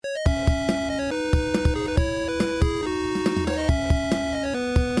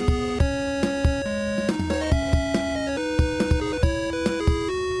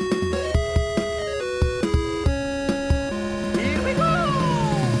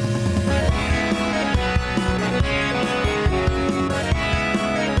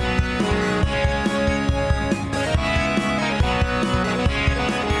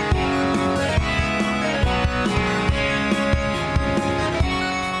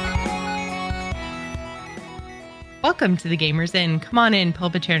Welcome to the Gamers Inn. Come on in, pull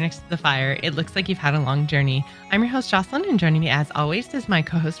up a chair next to the fire. It looks like you've had a long journey. I'm your host, Jocelyn, and joining me as always is my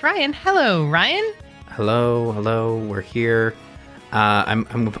co-host, Ryan. Hello, Ryan. Hello. We're here.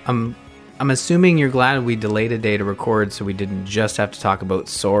 I'm assuming you're glad we delayed a day to record, so we didn't just have to talk about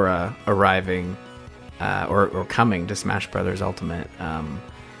Sora arriving or coming to Smash Brothers Ultimate.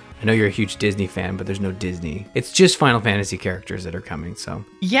 I know you're a huge Disney fan, but there's no Disney. It's just Final Fantasy characters that are coming, so.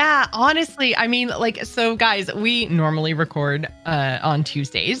 Yeah, honestly, I mean, so guys, we normally record on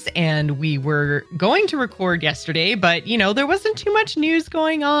Tuesdays, and we were going to record yesterday, but, there wasn't too much news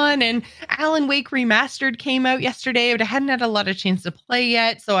going on, and Alan Wake Remastered came out yesterday, but I hadn't had a lot of chance to play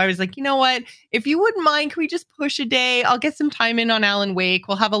yet, so I was like, you know what? If you wouldn't mind, can we just push a day? I'll get some time in on Alan Wake.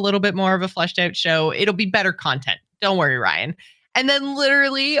 We'll have a little bit more of a fleshed out show. It'll be better content. Don't worry, Ryan. And then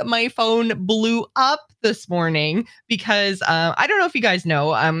literally my phone blew up this morning because I don't know if you guys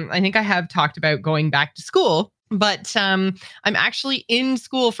know, I think I have talked about going back to school, but I'm actually in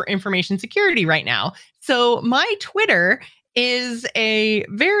school for information security right now. So my Twitter is a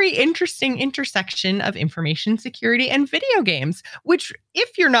very interesting intersection of information security and video games, which,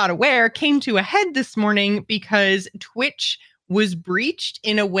 if you're not aware, came to a head this morning because Twitch was breached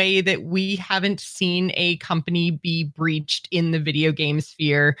in a way that we haven't seen a company be breached in the video game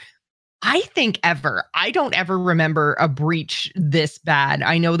sphere, I think, ever. I don't ever remember a breach this bad.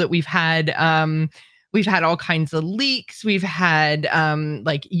 I know that we've had all kinds of leaks. We've had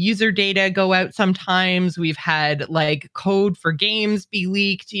user data go out sometimes. We've had code for games be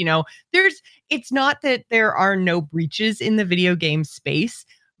leaked. It's not that there are no breaches in the video game space,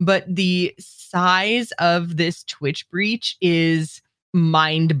 but the size of this Twitch breach is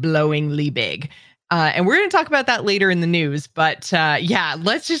mind-blowingly big. And we're going to talk about that later in the news. But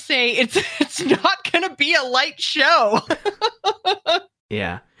let's just say it's not going to be a light show.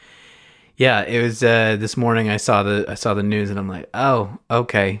 Yeah, it was this morning I saw the news and I'm like, oh,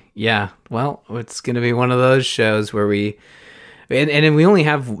 okay. Yeah, well, it's going to be one of those shows where we... And we only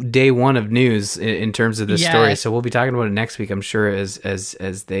have day one of news in terms of this story, so we'll be talking about it next week, I'm sure, as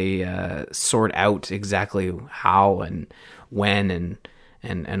they sort out exactly how and when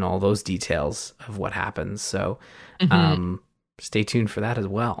and all those details of what happens. So stay tuned for that as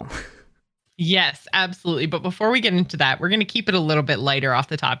well. Yes, absolutely. But before we get into that, we're going to keep it a little bit lighter off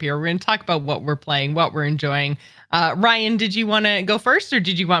the top here. We're going to talk about what we're playing, what we're enjoying. Ryan, did you want to go first, or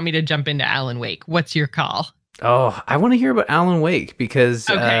did you want me to jump into Alan Wake? What's your call? Oh, I want to hear about Alan Wake because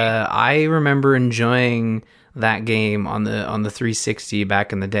I remember enjoying that game on the 360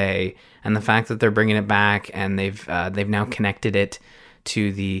 back in the day, and the fact that they're bringing it back and they've now connected it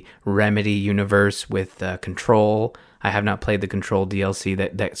to the Remedy universe with Control. I have not played the Control DLC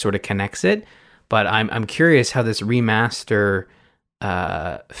that sort of connects it, but I'm curious how this remaster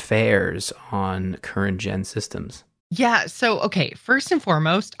fares on current gen systems. Yeah. So, okay. First and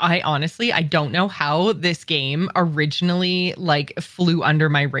foremost, I don't know how this game originally flew under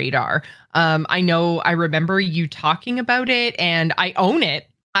my radar. I remember you talking about it and I own it.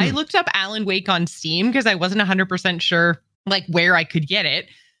 I looked up Alan Wake on Steam because I wasn't 100% sure where I could get it.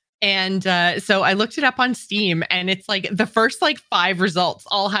 And so I looked it up on Steam, and it's the first 5 results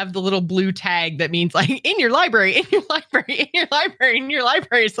all have the little blue tag that means in your library, in your library, in your library, in your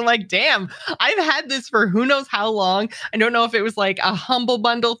library. So I'm like, damn, I've had this for who knows how long. I don't know if it was a Humble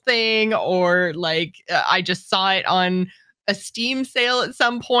Bundle thing or I just saw it on a Steam sale at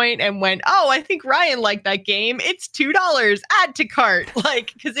some point and went, oh, I think Ryan liked that game. It's $2. Add to cart.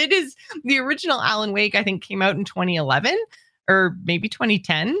 Because it is the original Alan Wake, I think, came out in 2011 or maybe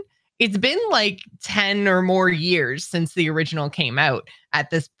 2010. It's been 10 or more years since the original came out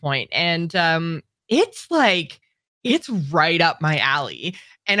at this point. And it's right up my alley.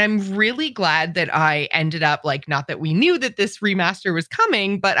 And I'm really glad that I ended up not that we knew that this remaster was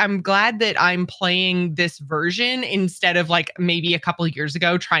coming, but I'm glad that I'm playing this version instead of maybe a couple of years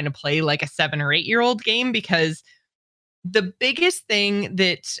ago trying to play a 7 or 8 year old game, because the biggest thing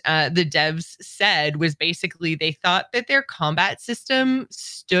that the devs said was basically they thought that their combat system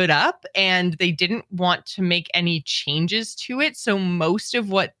stood up and they didn't want to make any changes to it. So most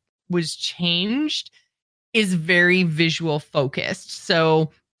of what was changed is very visual focused. So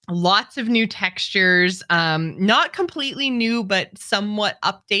lots of new textures, not completely new, but somewhat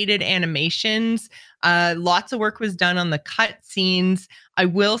updated animations. Lots of work was done on the cut scenes. I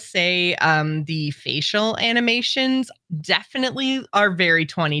will say the facial animations definitely are very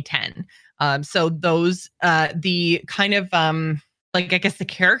 2010. So those, the kind of I guess the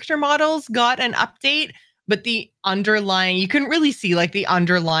character models got an update, but the underlying, you couldn't really see the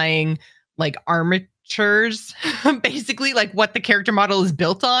underlying armature sculptures, basically like what the character model is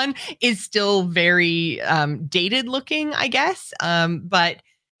built on, is still very dated looking, I guess. But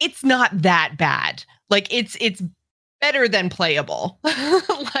it's not that bad. Like it's better than playable.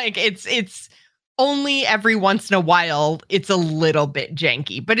 Like it's only every once in a while it's a little bit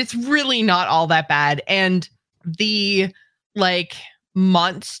janky, but it's really not all that bad. And the like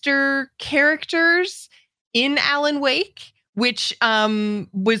monster characters in Alan Wake, which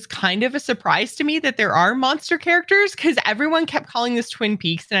was kind of a surprise to me that there are monster characters, because everyone kept calling this Twin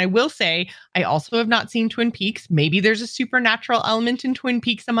Peaks. And I will say, I also have not seen Twin Peaks. Maybe there's a supernatural element in Twin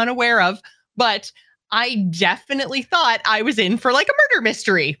Peaks I'm unaware of, but I definitely thought I was in for like a murder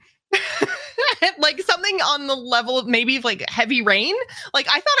mystery. Like something on the level of maybe like Heavy Rain. Like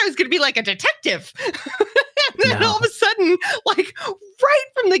I thought I was going to be like a detective. And then all of a sudden, like right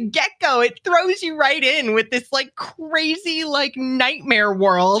from the get-go, it throws you right in with this like crazy like nightmare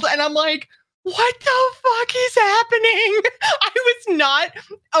world. And I'm like, what the fuck is happening? I was not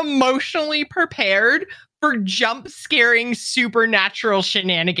emotionally prepared for jump scaring supernatural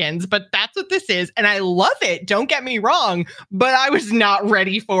shenanigans, but that's what this is. And I love it. Don't get me wrong, but I was not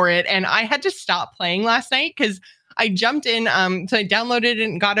ready for it. And I had to stop playing last night because I jumped in. So I downloaded it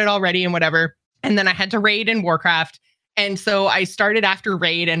and got it all ready and whatever. And then I had to raid in Warcraft. And so I started after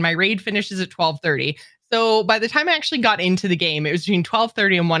raid, and my raid finishes at 12:30. So by the time I actually got into the game, it was between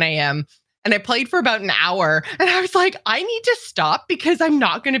 12:30 and 1 a.m. And I played for about an hour, and I was like, I need to stop because I'm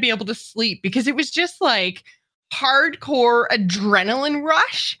not going to be able to sleep, because it was just like hardcore adrenaline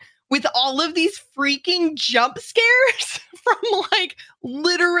rush with all of these freaking jump scares from like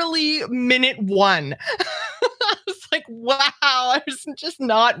literally minute one. I was like, wow, I was just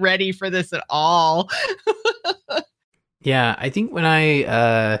not ready for this at all. Yeah, I think when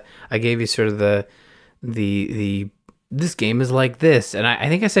I gave you sort of the this game is like this, and I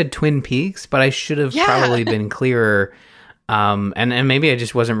think I said Twin Peaks, but I should have probably been clearer. And maybe I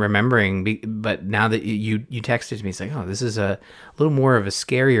just wasn't remembering. But now that you texted me, it's like, oh, this is a little more of a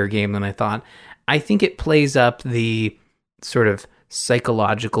scarier game than I thought. I think it plays up the sort of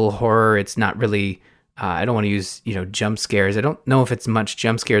psychological horror. It's not really. I don't want to use jump scares. I don't know if it's much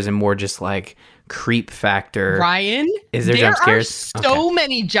jump scares and more just like creep factor. Ryan, is there jump scares? So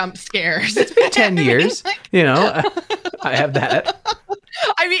many jump scares. It's been 10 years. I have that.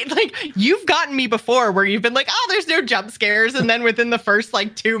 I mean, like, you've gotten me before where you've been like, oh, there's no jump scares. And then within the first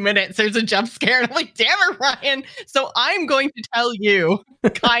like 2 minutes, there's a jump scare. And I'm like, damn it, Ryan. So I'm going to tell you,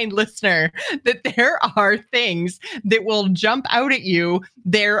 kind listener, that there are things that will jump out at you.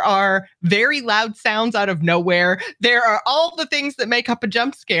 There are very loud sounds out of nowhere. There are all the things that make up a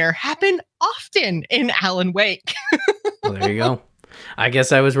jump scare happen often in Alan Wake. Well, there you go. I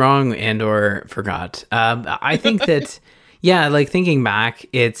guess I was wrong and or forgot. I think that... Yeah, like thinking back,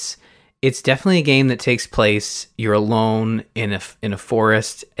 it's definitely a game that takes place. You're alone in a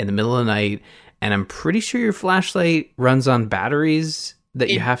forest in the middle of the night, and I'm pretty sure your flashlight runs on batteries that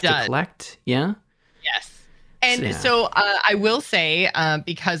you have to collect. Yeah. Yes. And so I will say,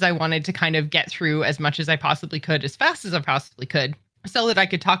 because I wanted to kind of get through as much as I possibly could, as fast as I possibly could, so that I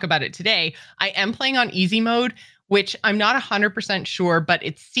could talk about it today, I am playing on easy mode, which I'm not 100% sure, but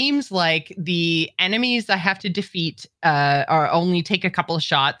it seems like the enemies I have to defeat are only take a couple of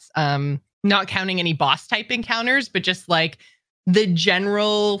shots, not counting any boss type encounters, but just like the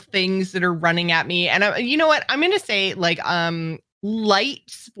general things that are running at me. And you know what? I'm going to say like light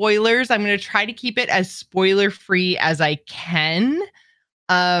spoilers. I'm going to try to keep it as spoiler free as I can.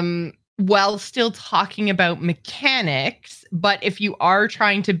 While still talking about mechanics. But if you are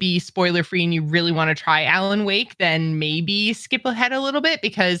trying to be spoiler free and you really want to try Alan Wake, then maybe skip ahead a little bit,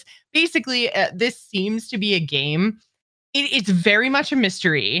 because basically this seems to be a game. It's very much a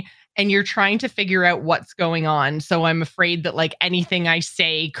mystery, and you're trying to figure out what's going on. So I'm afraid that like anything I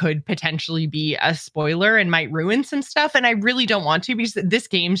say could potentially be a spoiler and might ruin some stuff. And I really don't want to, because this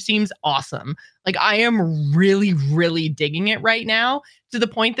game seems awesome. Like I am really, really digging it right now, to the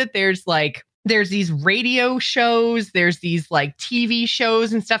point that there's these radio shows, there's these like TV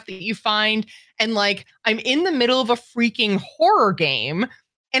shows and stuff that you find. And like, I'm in the middle of a freaking horror game,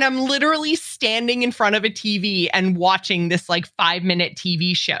 and I'm literally standing in front of a TV and watching this like 5-minute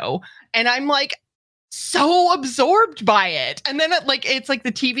TV show. And I'm like so absorbed by it. And then it's like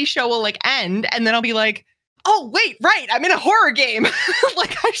the TV show will like end, and then I'll be like, oh, wait, right, I'm in a horror game.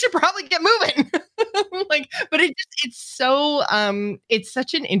 Like I should probably get moving. But it's so it's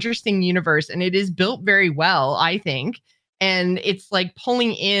such an interesting universe, and it is built very well, I think. And it's like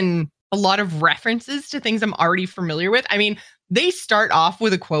pulling in a lot of references to things I'm already familiar with. I mean, they start off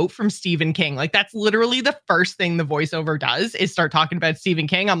with a quote from Stephen King. Like, that's literally the first thing the voiceover does is start talking about Stephen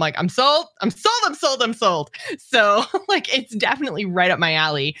King. I'm like, I'm sold. I'm sold. I'm sold. I'm sold. So like, it's definitely right up my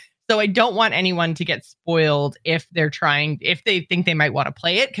alley. So I don't want anyone to get spoiled if they think they might want to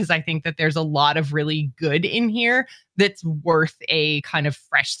play it, because I think that there's a lot of really good in here that's worth a kind of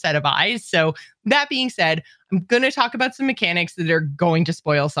fresh set of eyes. So that being said, I'm going to talk about some mechanics that are going to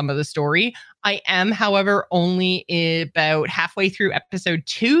spoil some of the story. I am, however, only about halfway through episode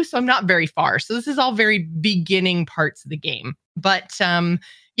 2, so I'm not very far. So this is all very beginning parts of the game. But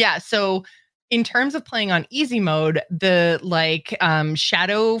yeah, so in terms of playing on easy mode, the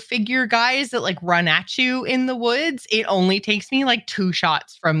shadow figure guys that like run at you in the woods, it only takes me like 2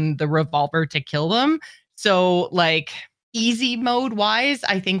 shots from the revolver to kill them. So like easy mode wise,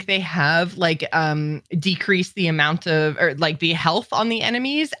 I think they have like decreased the amount of, or like the health on the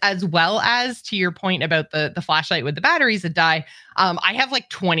enemies, as well as to your point about the flashlight with the batteries that die. I have like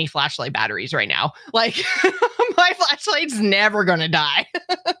 20 flashlight batteries right now. Like my flashlight's never gonna die.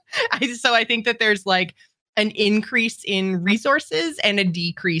 So I think that there's like an increase in resources and a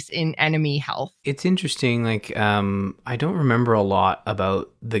decrease in enemy health. It's interesting. Like, I don't remember a lot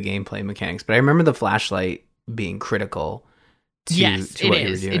about the gameplay mechanics, but I remember the flashlight being critical to, yes, to it what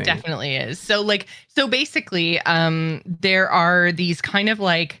is. you were doing. It definitely is. So basically, there are these kind of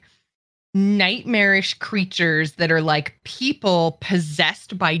like nightmarish creatures that are like people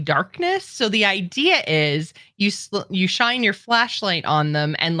possessed by darkness. So the idea is you shine your flashlight on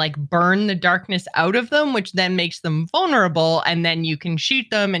them and like burn the darkness out of them, which then makes them vulnerable, and then you can shoot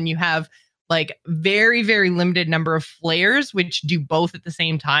them, and you have like very, very limited number of flares, which do both at the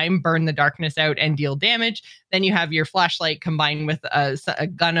same time, burn the darkness out and deal damage. Then you have your flashlight combined with a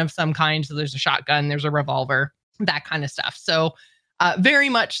gun of some kind. So there's a shotgun, there's a revolver, that kind of stuff. So very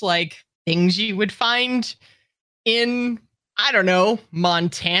much like things you would find in, I don't know,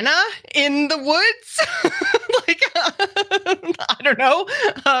 Montana in the woods. Like, I don't know,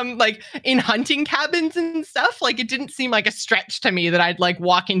 like in hunting cabins and stuff. Like, it didn't seem like a stretch to me that I'd like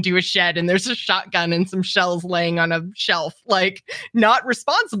walk into a shed and there's a shotgun and some shells laying on a shelf. Like, not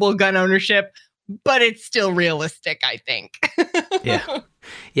responsible gun ownership, but it's still realistic, I think.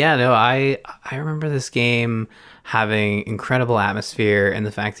 Yeah, no, I remember this game having incredible atmosphere, and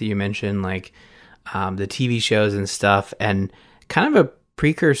the fact that you mentioned like the TV shows and stuff, and kind of a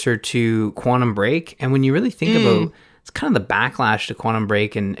precursor to Quantum Break. And when you really think about, it's kind of the backlash to Quantum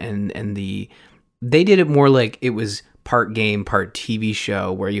Break, and they did it more like it was part game, part TV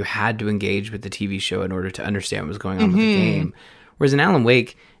show, where you had to engage with the TV show in order to understand what was going on with the game. Whereas in Alan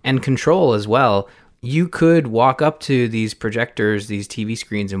Wake and Control as well, you could walk up to these projectors, these TV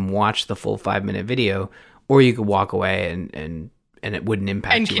screens, and watch the full 5-minute video, or you could walk away and it wouldn't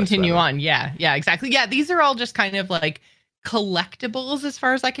impact you and continue whatsoever. on. Yeah, exactly. Yeah, these are all just kind of like collectibles, as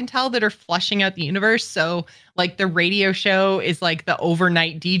far as I can tell, that are fleshing out the universe. So like the radio show is like the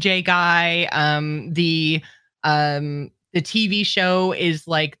overnight DJ guy. The TV show is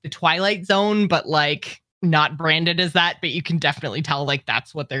like the Twilight Zone, but like not branded as that, but you can definitely tell like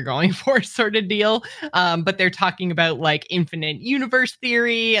that's what they're going for, sort of deal. But they're talking about like infinite universe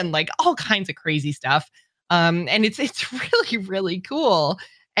theory and like all kinds of crazy stuff. And it's really, really cool.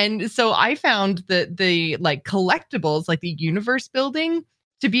 And so I found the like collectibles, like the universe building,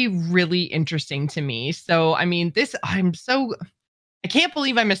 to be really interesting to me. So, I mean, I can't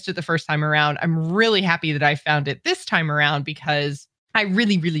believe I missed it the first time around. I'm really happy that I found it this time around, because I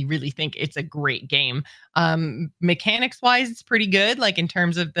really, really, really think it's a great game. Mechanics wise, it's pretty good, like in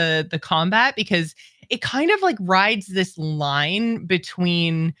terms of the combat, because it kind of like rides this line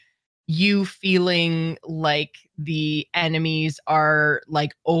between you feeling like the enemies are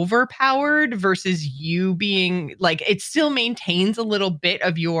like overpowered versus you being like, it still maintains a little bit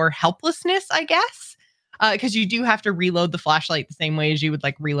of your helplessness, I guess. Because you do have to reload the flashlight the same way as you would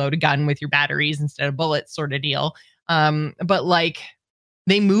like reload a gun with your batteries instead of bullets, sort of deal. But like,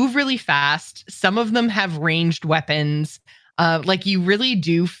 they move really fast. Some of them have ranged weapons. Like, you really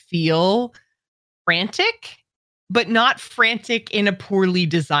do feel frantic, but not frantic in a poorly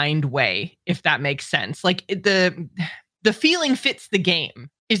designed way, if that makes sense. Like, the feeling fits the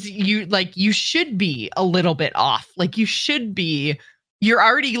game. Is you should be a little bit off. Like, you're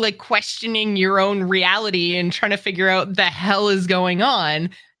already like questioning your own reality and trying to figure out the hell is going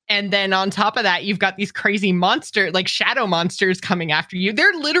on. And then on top of that, you've got these crazy shadow monsters coming after you.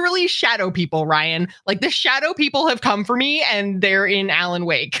 They're literally shadow people, Ryan. Like, the shadow people have come for me, and they're in Alan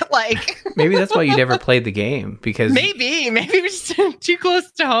Wake. Like, maybe that's why you never played the game, because maybe it was too close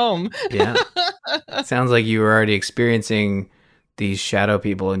to home. Yeah, sounds like you were already experiencing these shadow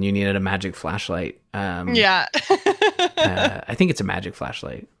people, and you needed a magic flashlight. Yeah. I think it's a magic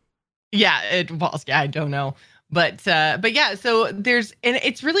flashlight. Yeah, it was. Yeah, I don't know. But yeah, so there's, and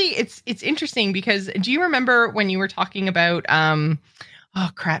it's really, it's interesting because do you remember when you were talking about oh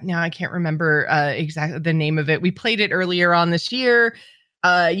crap, now I can't remember exactly the name of it. We played it earlier on this year.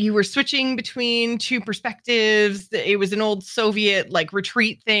 You were switching between two perspectives. It was an old Soviet like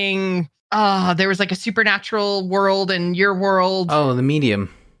retreat thing. There was like a supernatural world and your world. Oh, the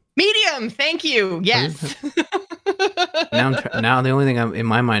Medium. Medium, thank you. Yes. Now the only thing in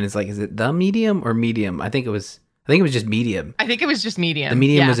my mind is like, is it the Medium or Medium? I think it was just Medium. I think it was just Medium. The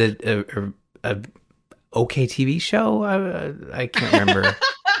Medium was a okay TV show. I can't remember.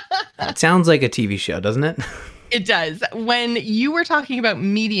 It sounds like a TV show, doesn't it? It does. When you were talking about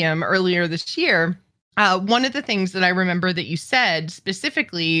Medium earlier this year, one of the things that I remember that you said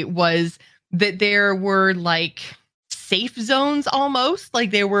specifically was that there were like safe zones almost.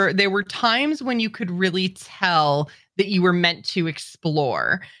 Like there were times when you could really tell that you were meant to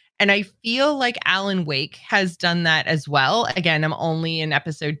explore. And I feel like Alan Wake has done that as well. Again, I'm only in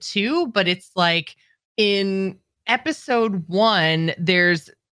episode 2, but it's like in episode 1, there's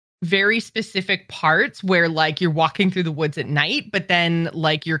very specific parts where like you're walking through the woods at night, but then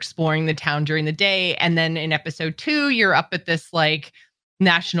like you're exploring the town during the day. And then in episode 2, you're up at this like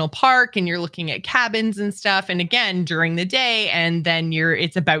national park and you're looking at cabins and stuff. And again, during the day, and then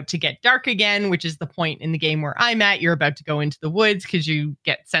it's about to get dark again, which is the point in the game where I'm at. You're about to go into the woods because you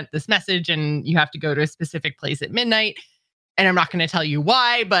get sent this message and you have to go to a specific place at midnight. And I'm not going to tell you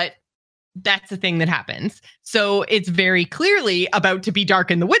why, but that's the thing that happens. So it's very clearly about to be dark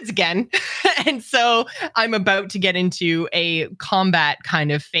in the woods again. And so I'm about to get into a combat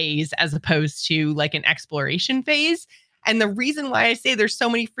kind of phase as opposed to like an exploration phase. And the reason why I say there's so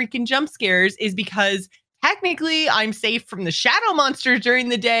many freaking jump scares is because technically I'm safe from the shadow monsters during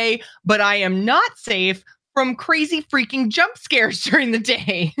the day, but I am not safe from crazy freaking jump scares during the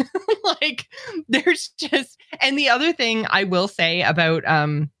day. Like there's just, and the other thing I will say about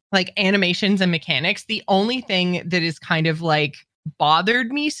like animations and mechanics, the only thing that is kind of like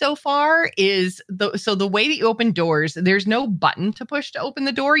bothered me so far is the way that you open doors, there's no button to push to open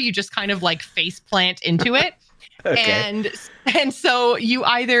the door. You just kind of like face plant into it. Okay. And so you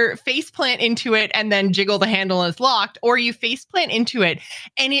either face plant into it and then jiggle the handle and it's locked, or you face plant into it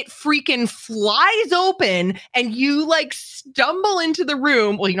and it freaking flies open and you like stumble into the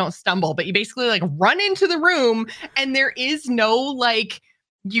room. Well, you don't stumble, but you basically like run into the room and there is no like,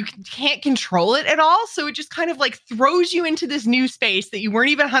 you can't control it at all. So it just kind of like throws you into this new space that you weren't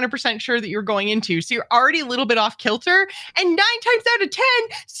even 100% sure that you were going into. So you're already a little bit off kilter. And 9 times out of 10,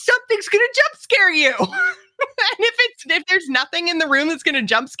 something's going to jump scare you. And if there's nothing in the room that's going to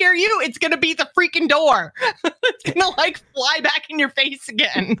jump scare you, it's going to be the freaking door. It's going to like fly back in your face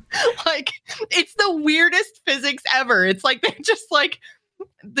again. Like it's the weirdest physics ever. It's like they're just like,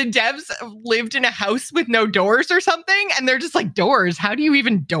 the devs lived in a house with no doors or something. And they're just like, doors? How do you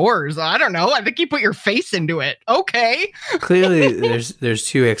even doors? I don't know. I think you put your face into it. Okay. Clearly, there's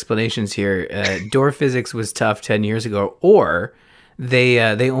two explanations here. Door physics was tough 10 years ago, or they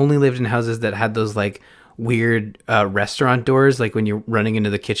only lived in houses that had those like weird restaurant doors, like when you're running into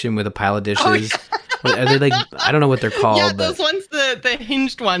the kitchen with a pile of dishes. Oh, yeah. Are they like, I don't know what they're called. Yeah, those ones, the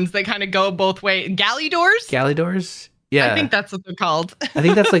hinged ones, they kind of go both ways. Galley doors? Galley doors? Yeah. I think that's what they're called. I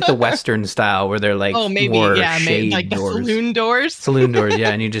think that's like the Western style where they're like more shade like doors. The saloon doors. Saloon doors,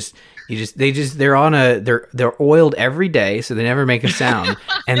 yeah. And they're oiled every day, so they never make a sound.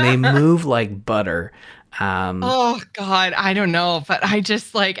 And they move like butter. Oh God, I don't know. But I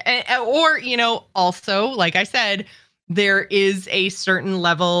just like, or, you know, also, like I said, there is a certain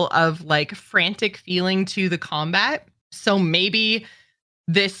level of like frantic feeling to the combat. So maybe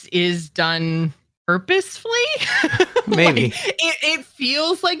this is done purposefully. Maybe. Like, it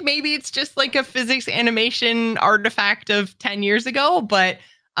feels like maybe it's just like a physics animation artifact of 10 years ago, but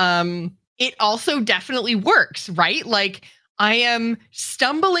it also definitely works, right? Like I am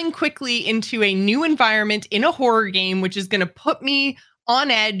stumbling quickly into a new environment in a horror game, which is going to put me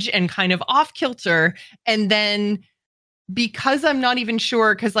on edge and kind of off kilter. And then because I'm not even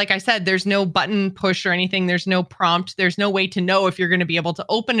sure, because like I said, there's no button push or anything. There's no prompt. There's no way to know if you're going to be able to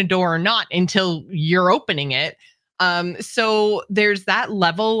open a door or not until you're opening it. So there's that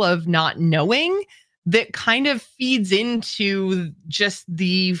level of not knowing that kind of feeds into just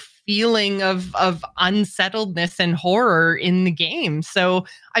the feeling of unsettledness and horror in the game. So,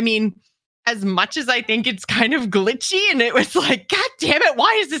 I mean, as much as I think it's kind of glitchy and it was like, God damn it,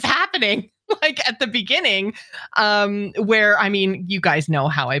 why is this happening? like at the beginning, where, I mean, you guys know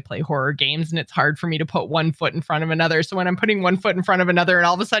how I play horror games, and it's hard for me to put one foot in front of another. So when I'm putting one foot in front of another and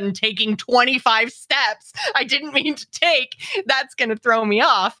all of a sudden taking 25 steps I didn't mean to take, that's going to throw me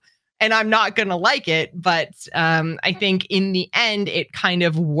off and I'm not going to like it. But I think in the end, it kind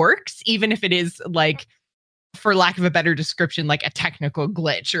of works, even if it is like, for lack of a better description, like a technical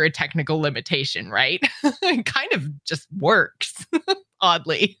glitch or a technical limitation, right? It kind of just works,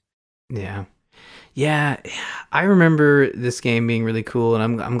 oddly. Yeah. Yeah, I remember this game being really cool,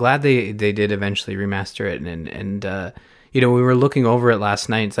 and I'm glad they did eventually remaster it. And we were looking over it last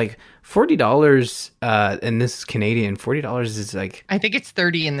night. It's like $40, and this is Canadian. $40 is like, I think it's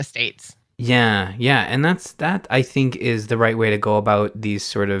 30 in the States. Yeah, and that I think is the right way to go about these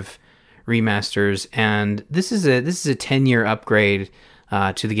sort of remasters. And this is a 10-year upgrade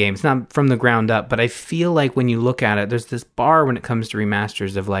to the game. It's not from the ground up, but I feel like when you look at it, there's this bar when it comes to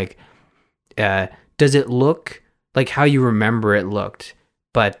remasters of like, does it look like how you remember it looked?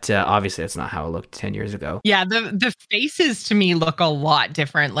 But obviously that's not how it looked 10 years ago. Yeah, the faces to me look a lot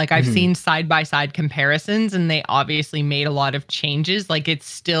different. Like I've seen side-by-side comparisons, and they obviously made a lot of changes. Like it's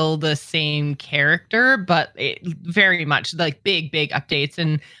still the same character, but it very much like big updates.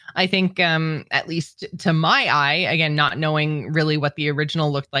 And I think at least to my eye, again, not knowing really what the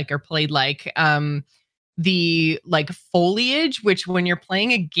original looked like or played like, the like foliage, which when you're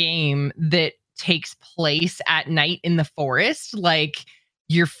playing a game that takes place at night in the forest, like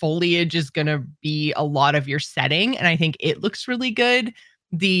your foliage is going to be a lot of your setting. And I think it looks really good.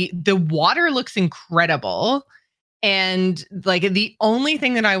 The water looks incredible. And like the only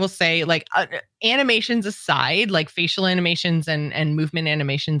thing that I will say, like animations aside, like facial animations and movement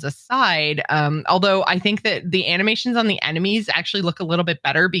animations aside, although I think that the animations on the enemies actually look a little bit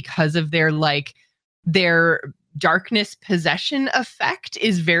better because of their darkness possession effect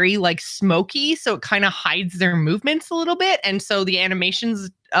is very like smoky, so it kind of hides their movements a little bit, and so the animations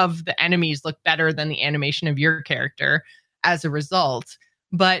of the enemies look better than the animation of your character as a result.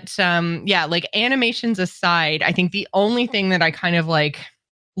 But like animations aside, I think the only thing that I kind of like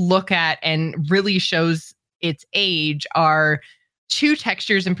look at and really shows its age are two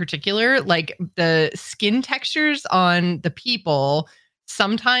textures in particular. Like the skin textures on the people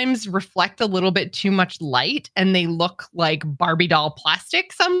sometimes reflect a little bit too much light, and they look like Barbie doll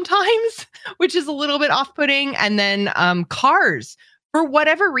plastic sometimes, which is a little bit off-putting. And then cars, for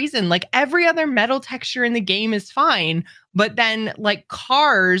whatever reason, like every other metal texture in the game is fine, but then like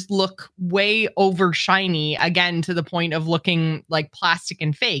cars look way over shiny, again, to the point of looking like plastic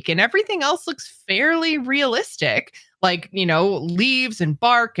and fake, and everything else looks fairly realistic. Like, leaves and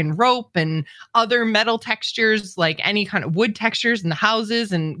bark and rope and other metal textures, like any kind of wood textures in the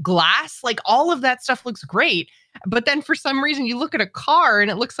houses and glass, like all of that stuff looks great. But then for some reason you look at a car and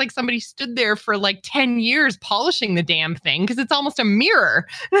it looks like somebody stood there for like 10 years polishing the damn thing because it's almost a mirror.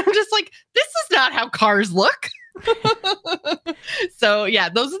 And I'm just like, this is not how cars look. So yeah,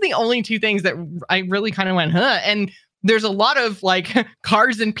 those are the only two things that I really kind of went, huh? And there's a lot of like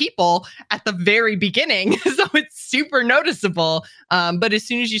cars and people at the very beginning. So it's super noticeable. But as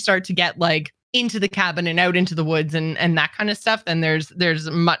soon as you start to get like into the cabin and out into the woods and that kind of stuff, then there's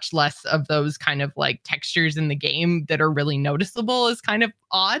much less of those kind of like textures in the game that are really noticeable is kind of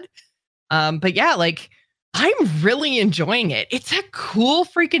odd. But yeah, like I'm really enjoying it. It's a cool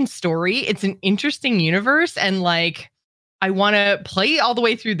freaking story. It's an interesting universe. And like, I want to play all the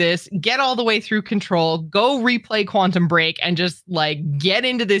way through this, get all the way through Control, go replay Quantum Break, and just like get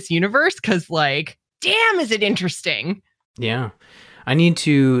into this universe because, like, damn, is it interesting? Yeah, I need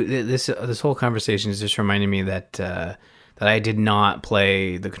to. This whole conversation is just reminding me that that I did not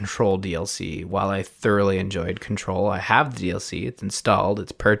play the Control DLC. While I thoroughly enjoyed Control, I have the DLC. It's installed.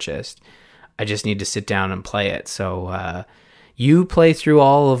 It's purchased. I just need to sit down and play it. So you play through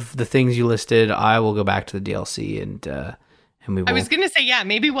all of the things you listed. I will go back to the DLC and we will. I was going to say, yeah,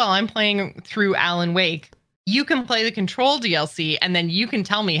 maybe while I'm playing through Alan Wake, you can play the Control DLC and then you can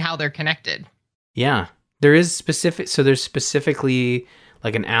tell me how they're connected. Yeah, there's specifically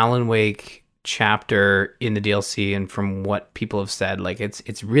like an Alan Wake chapter in the DLC, and from what people have said, like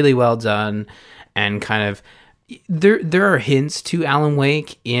it's really well done, and kind of there are hints to Alan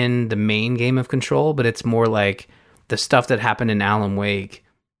Wake in the main game of Control, but it's more like the stuff that happened in Alan Wake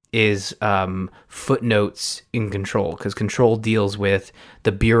is footnotes in Control, because Control deals with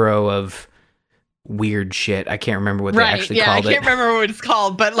the Bureau of weird shit. I can't remember what they actually called it. I can't remember what it's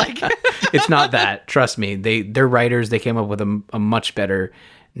called, but like it's not that. Trust me. They're writers. They came up with a much better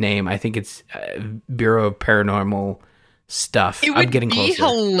name. I think it's Bureau of Paranormal stuff. It I'm would getting be closer.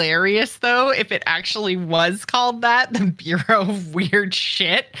 hilarious, though, if it actually was called that, the Bureau of Weird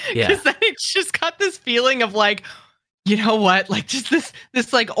Shit. Yeah. Because then it's just got this feeling of like, you know what? Like just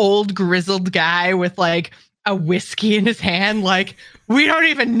this like old grizzled guy with like a whiskey in his hand. Like, we don't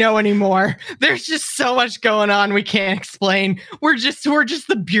even know anymore. There's just so much going on we can't explain. We're just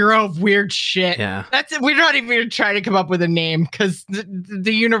the Bureau of Weird Shit. Yeah. That's it. We're not even gonna try to come up with a name because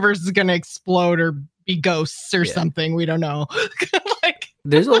the universe is gonna explode or be ghosts or something. We don't know. Like,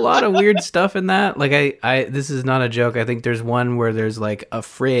 there's a lot of weird stuff in that. Like I this is not a joke. I think there's one where there's like a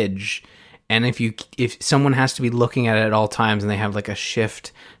fridge, and if someone has to be looking at it at all times, and they have like a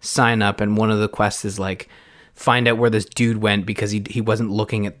shift sign up, and one of the quests is like find out where this dude went because he wasn't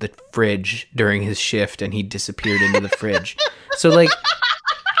looking at the fridge during his shift and he disappeared into the fridge. So like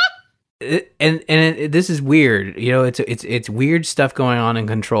this is weird, you know. It's weird stuff going on in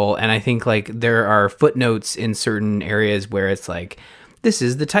Control, and I think like there are footnotes in certain areas where it's like, this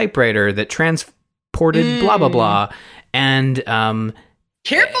is the typewriter that transported blah blah blah, and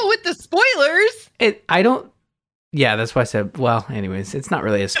careful with the spoilers. Yeah, that's why I said. Well, anyways, it's not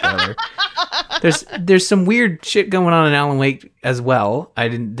really a spoiler. There's some weird shit going on in Alan Wake as well.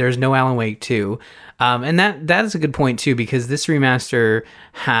 There's no Alan Wake 2. And that is a good point too, because this remaster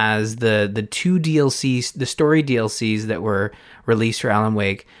has the two DLCs, the story DLCs that were released for Alan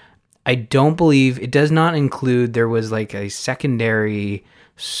Wake. I don't believe it does not include, there was like a secondary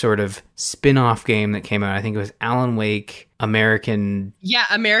sort of spin-off game that came out. I think it was Alan Wake American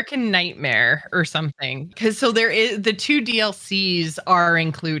Nightmare or something. Because so there is, the two DLCs are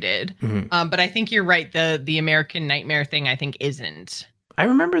included. Mm-hmm. But I think you're right. The American Nightmare thing I think isn't. I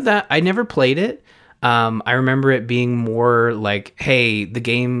remember that. I never played it. I remember it being more like, hey, the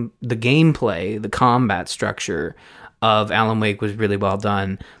gameplay, the combat structure of Alan Wake was really well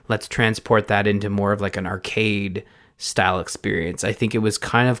done. Let's transport that into more of like an arcade style experience. I think it was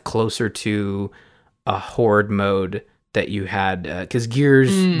kind of closer to a horde mode that you had, because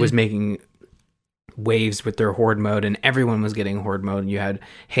Gears was making waves with their horde mode, and everyone was getting horde mode, and you had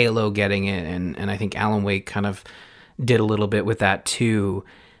Halo getting it, and I think Alan Wake kind of did a little bit with that too.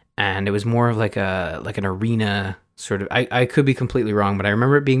 And it was more of like an arena sort of. I could be completely wrong, but I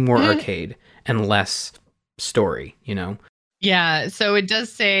remember it being more arcade and less story, you know? Yeah, so it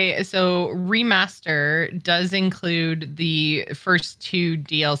does say, so remaster does include the first two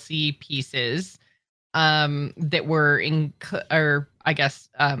DLC pieces that were I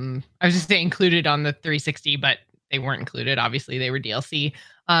was just saying included on the 360, but they weren't included. Obviously, they were DLC.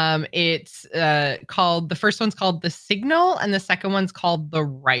 It's called, the first one's called The Signal, and the second one's called The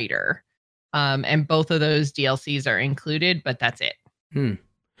Writer. And both of those DLCs are included, but that's it.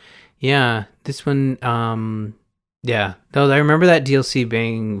 Yeah, this one, yeah. No, I remember that DLC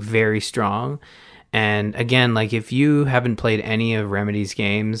being very strong. And again, like if you haven't played any of Remedy's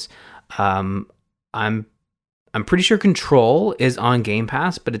games, I'm pretty sure Control is on Game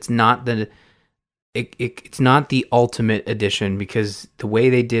Pass, but it's not it's not the Ultimate Edition, because the way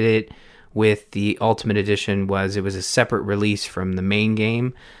they did it with the Ultimate Edition was it was a separate release from the main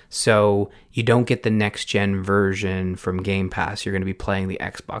game. So you don't get the next gen version from Game Pass. You're going to be playing the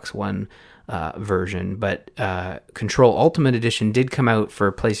Xbox One version. But Control Ultimate Edition did come out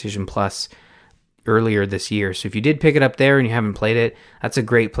for PlayStation Plus earlier this year. So if you did pick it up there and you haven't played it, that's a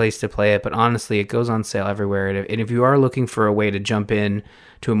great place to play it. But honestly, it goes on sale everywhere. And if you are looking for a way to jump in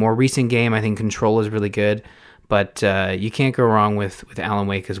to a more recent game, I think Control is really good. But you can't go wrong with Alan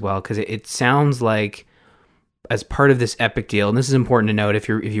Wake as well, because it sounds like, as part of this Epic deal, and this is important to note, if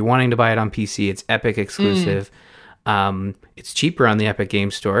you're wanting to buy it on PC, it's Epic exclusive. It's cheaper on the Epic Game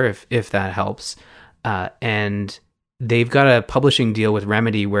Store if that helps. And they've got a publishing deal with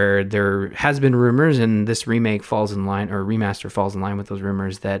Remedy where there has been rumors, and this remake falls in line, or remaster falls in line with those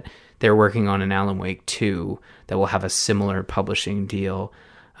rumors, that they're working on an Alan Wake 2 that will have a similar publishing deal.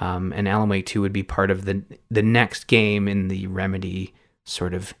 And Alan Wake 2 would be part of the next game in the Remedy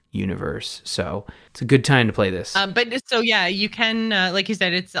sort of universe. So it's a good time to play this. But so yeah, you can, like you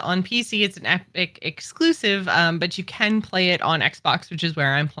said, it's on PC, it's an Epic exclusive, but you can play it on Xbox, which is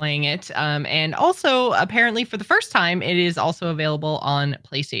where I'm playing it. And also, apparently for the first time, it is also available on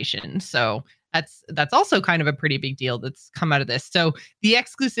PlayStation. So that's also kind of a pretty big deal that's come out of this. So the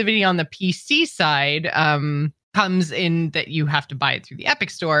exclusivity on the PC side comes in that you have to buy it through the Epic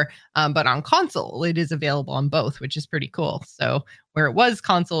Store, but on console, it is available on both, which is pretty cool. So where it was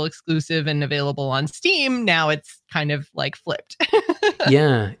console exclusive and available on Steam, now it's kind of like flipped.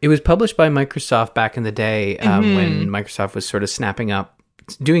 Yeah, it was published by Microsoft back in the day, when Microsoft was sort of snapping up,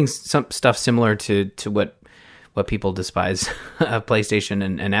 doing some stuff similar to what what people despise PlayStation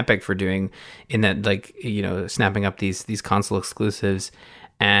and Epic for doing, in that, like, you know, snapping up these console exclusives.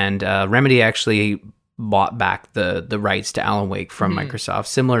 And Remedy actually bought back the rights to Alan Wake from Microsoft,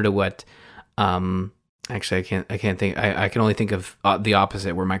 similar to what actually I can't think, I can only think of the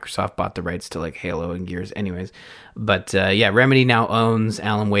opposite, where Microsoft bought the rights to like Halo and Gears anyways. But yeah, Remedy now owns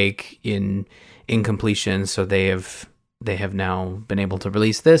Alan Wake in completion, so they have now been able to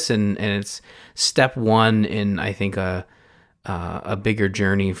release this, and it's step one in, I think, a bigger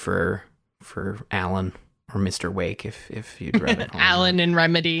journey for Alan, or Mr. Wake, if you'd rather call him Alan that. and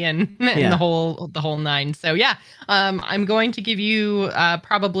Remedy and the whole nine. So yeah, I'm going to give you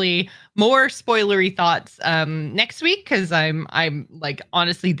probably more spoilery thoughts next week, because I'm like,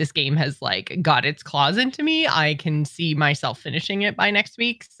 honestly, this game has like got its claws into me. I can see myself finishing it by next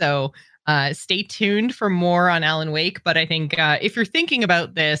week. So stay tuned for more on Alan Wake. But I think if you're thinking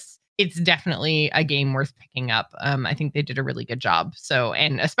about this, it's definitely a game worth picking up. I think they did a really good job. So,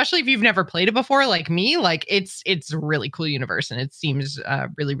 and especially if you've never played it before, like me, like it's a really cool universe, and it seems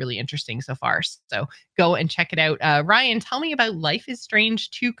really, really interesting so far. So go and check it out. Ryan, tell me about Life is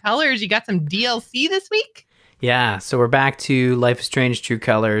Strange True Colors. You got some DLC this week? Yeah, so we're back to Life is Strange True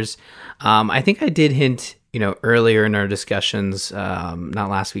Colors. I think I did hint, you know, earlier in our discussions,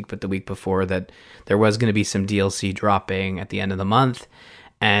 not last week, but the week before, that there was going to be some DLC dropping at the end of the month.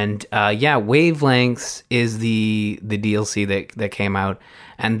 And yeah, Wavelengths is the DLC that came out,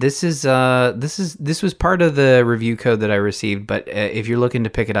 and this was part of the review code that I received. But if you're looking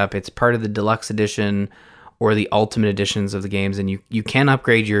to pick it up, it's part of the Deluxe Edition or the Ultimate Editions of the games, and you can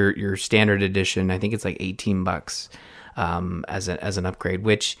upgrade your Standard Edition. I think it's like $18 as an upgrade,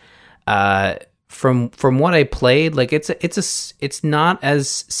 which from what I played, like it's not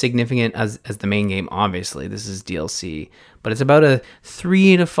as significant as the main game. Obviously, this is DLC, but it's about a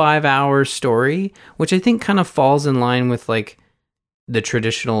 3 to 5 hour story, which I think kind of falls in line with like the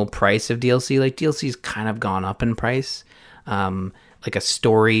traditional price of DLC. Like, DLC's kind of gone up in price. Like a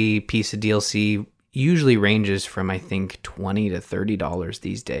story piece of DLC usually ranges from, I think, $20 to $30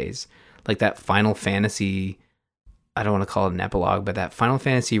 these days. Like that Final Fantasy, I don't want to call it an epilogue, but that Final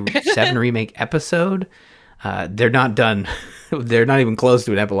Fantasy VII Remake episode, they're not done. They're not even close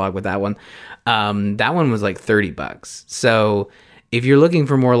to an epilogue with that one. That one was like $30. So if you're looking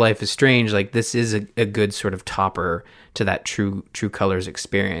for more Life is Strange, like, this is a good sort of topper to that True Colors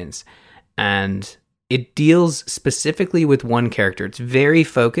experience. And it deals specifically with one character. It's very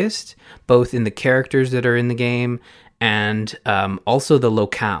focused, both in the characters that are in the game and also the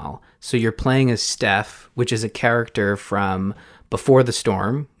locale. So you're playing as Steph, which is a character from Before the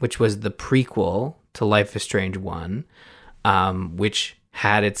Storm, which was the prequel to Life is Strange 1, which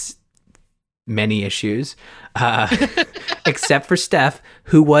had its many issues, except for Steph,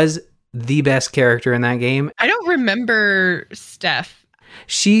 who was the best character in that game. I don't remember Steph.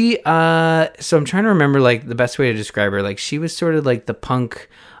 She, so I'm trying to remember, like, the best way to describe her. Like, she was sort of like the punk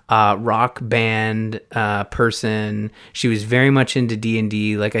rock band person. She was very much into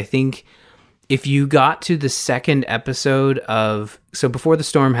D&D. Like, I think if you got to the second episode of, so Before the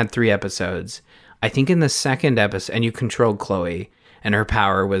Storm had 3 episodes. I think in the second episode, and you controlled Chloe, and her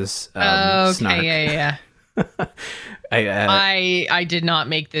power was snark. Yeah. I did not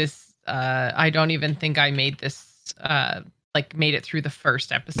make this. I don't even think I made this. Made it through the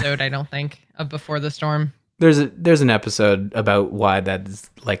first episode. I don't think, of Before the Storm. There's an episode about why that is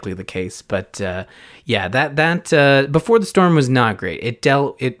likely the case, but yeah, that Before the Storm was not great.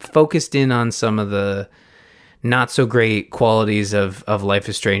 It focused in on some of the not so great qualities of Life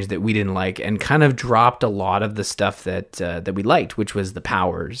is Strange that we didn't like, and kind of dropped a lot of the stuff that we liked, which was the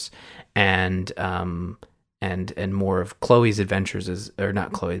powers and more of Chloe's adventures,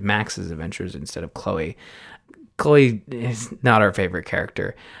 Max's adventures instead of Chloe. Chloe is not our favorite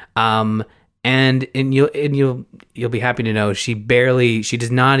character. And you'll be happy to know she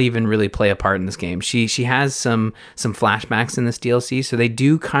does not even really play a part in this game. She has some flashbacks in this DLC, so they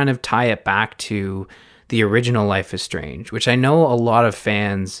do kind of tie it back to the original Life is Strange, which I know a lot of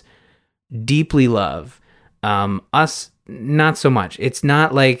fans deeply love. Us, not so much. It's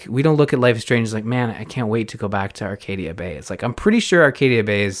not like, we don't look at Life is Strange as like, man, I can't wait to go back to Arcadia Bay. It's like, I'm pretty sure Arcadia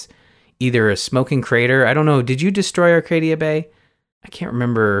Bay is either a smoking crater. I don't know. Did you destroy Arcadia Bay? I can't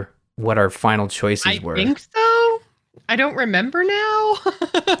remember what our final choices were. I think so. I don't remember now.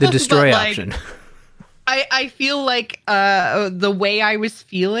 The destroy option. I feel like the way I was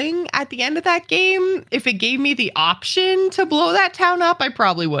feeling at the end of that game, if it gave me the option to blow that town up, I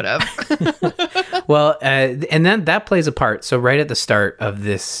probably would have. Well, and then that plays a part. So right at the start of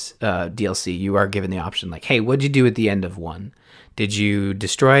this DLC, you are given the option like, hey, what'd you do at the end of 1? Did you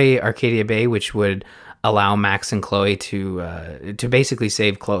destroy Arcadia Bay, which would allow Max and Chloe to basically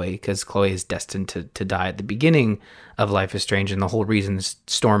save Chloe, because Chloe is destined to die at the beginning of Life is Strange, and the whole reason this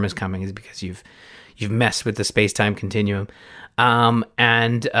storm is coming is because you've messed with the space-time continuum.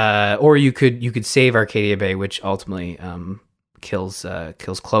 Or you could save Arcadia Bay, which ultimately kills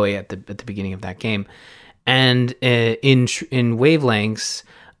Chloe at the beginning of that game. And in Wavelengths,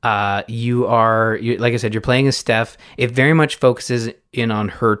 like I said, you're playing as Steph. It very much focuses in on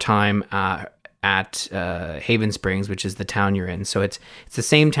her time at Haven Springs, which is the town you're in. So it's the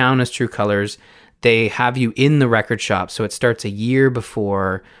same town as True Colors. They have you in the record shop, so it starts a year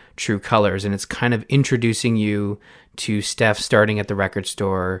before True Colors, and it's kind of introducing you to Steph starting at the record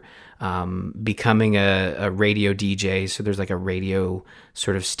store, becoming a radio DJ. So there's like a radio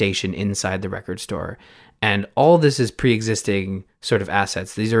sort of station inside the record store. And all this is pre-existing sort of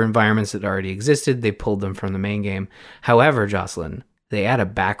assets. These are environments that already existed. They pulled them from the main game. However, Jocelyn, they add a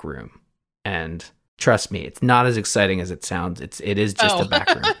back room. And trust me, it's not as exciting as it sounds. It is just a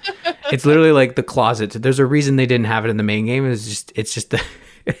back room. It's literally like the closet. There's a reason they didn't have it in the main game. It's just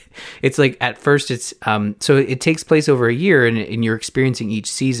it's like at first it's so it takes place over a year, and you're experiencing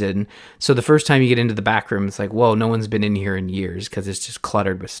each season. So the first time you get into the back room, it's like, whoa, no one's been in here in years, because it's just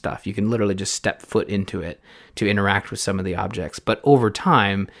cluttered with stuff. You can literally just step foot into it to interact with some of the objects. But over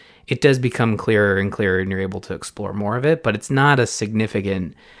time, it does become clearer and clearer, and you're able to explore more of it. But it's not a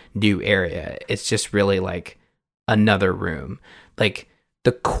significant new area. It's just really like another room. Like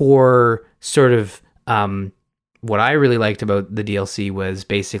the core sort of what I really liked about the DLC was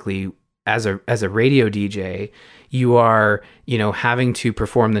basically as a radio DJ, you are, having to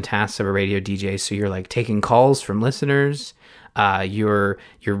perform the tasks of a radio DJ. So you're like taking calls from listeners. You're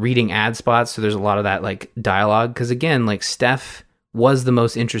reading ad spots. So there's a lot of that like dialogue. Cause again, like Steph was the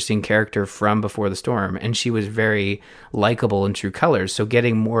most interesting character from Before the Storm, and she was very likable in True Colors. So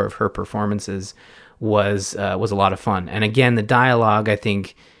getting more of her performances was a lot of fun. And again, the dialogue, I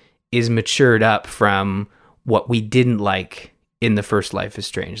think, is matured up from what we didn't like in the first Life is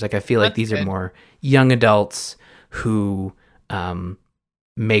Strange. Like, I feel like these are more young adults who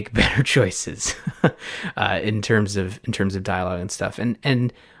make better choices in terms of dialogue and stuff.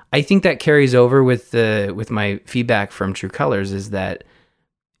 And I think that carries over with my feedback from True Colors, is that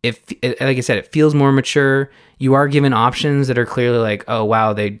like I said, it feels more mature. You are given options that are clearly like, oh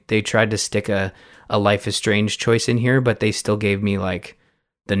wow, they tried to stick a Life is Strange choice in here, but they still gave me like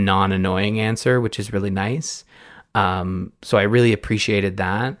the non-annoying answer, which is really nice. So I really appreciated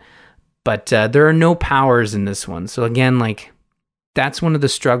that. But there are no powers in this one. So again, like that's one of the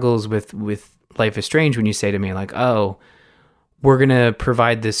struggles with Life is Strange, when you say to me like, oh, we're going to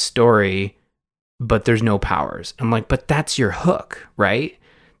provide this story, but there's no powers. I'm like, but that's your hook, right?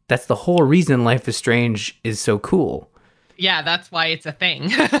 That's the whole reason Life is Strange is so cool. Yeah, that's why it's a thing.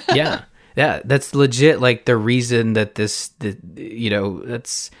 Yeah, that's legit. Like the reason that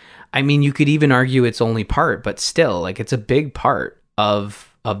I mean, you could even argue it's only part, but still, like it's a big part of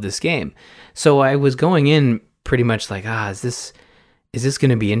this game. So I was going in pretty much like, is this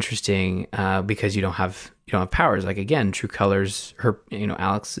going to be interesting? Because you don't have powers. Like again, True Colors,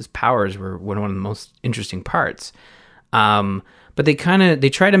 Alex's powers were one of the most interesting parts. But they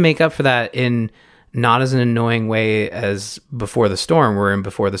try to make up for that in not as an annoying way as Before the Storm, where in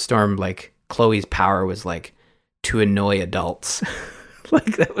Before the Storm, like Chloe's power was like to annoy adults.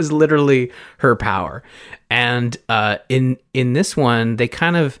 Like that was literally her power. And in this one, they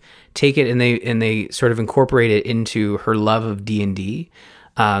kind of take it and they sort of incorporate it into her love of D&D.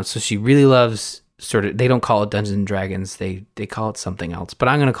 So she really loves sort of, they don't call it Dungeons and Dragons, they call it something else, but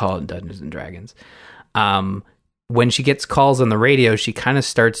I'm going to call it Dungeons and Dragons. When she gets calls on the radio, she kind of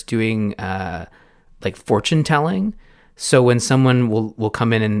starts doing like fortune telling. So when someone will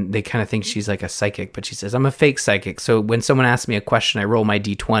come in and they kind of think she's like a psychic, but she says, I'm a fake psychic. So when someone asks me a question, I roll my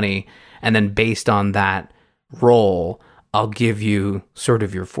D20, and then based on that roll, I'll give you sort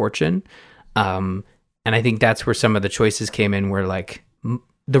of your fortune. And I think that's where some of the choices came in, where like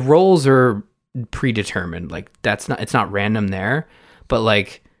the rolls are predetermined. Like it's not random there, but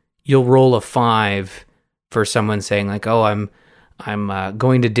like you'll roll a 5 for someone saying like, oh, I'm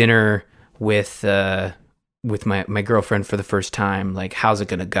going to dinner with my girlfriend for the first time, like how's it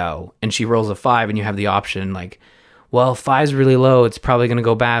gonna go? And she rolls a 5, and you have the option like, well, 5's really low, it's probably gonna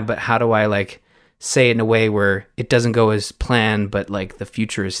go bad, but how do I like say it in a way where it doesn't go as planned, but like the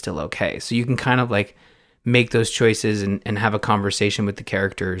future is still okay? So you can kind of like make those choices and have a conversation with the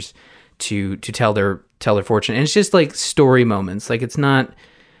characters to tell their fortune. And it's just like story moments. Like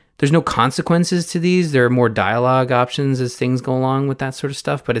there's no consequences to these. There are more dialogue options as things go along with that sort of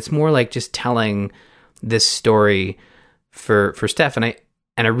stuff, but it's more like just telling this story for Steph. And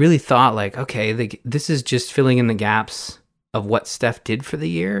And I really thought like, okay, this is just filling in the gaps of what Steph did for the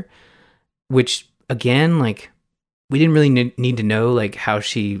year, which again, like we didn't really need to know like how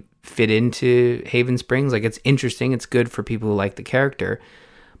she fit into Haven Springs. Like it's interesting. It's good for people who like the character.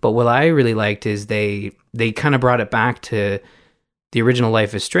 But what I really liked is they kind of brought it back to the original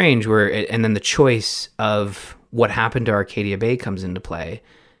Life is Strange, and then the choice of what happened to Arcadia Bay comes into play,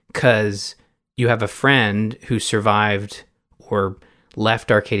 because you have a friend who survived or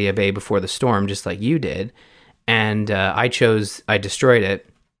left Arcadia Bay before the storm, just like you did, and I destroyed it,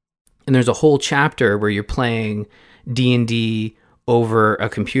 and there's a whole chapter where you're playing D&D over a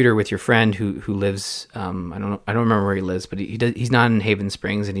computer with your friend who lives, I don't remember where he lives, but he's not in Haven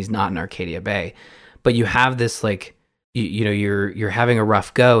Springs and he's not in Arcadia Bay, but you have this like, you know, you're having a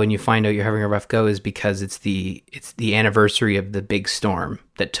rough go, and you find out you're having a rough go is because it's the anniversary of the big storm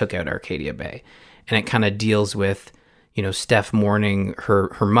that took out Arcadia Bay, and it kind of deals with, you know, Steph mourning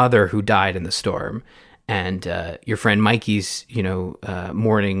her mother who died in the storm, and your friend Mikey's, you know,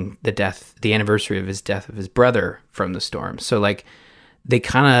 mourning the anniversary of his death of his brother from the storm. So like they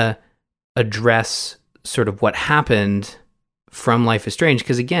kind of address sort of what happened from Life is Strange,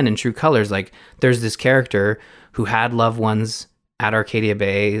 because again, in true colors, like there's this character who had loved ones at Arcadia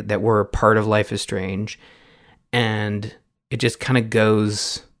Bay that were part of Life is Strange, and it just kind of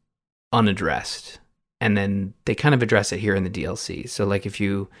goes unaddressed. And then they kind of address it here in the DLC. So like if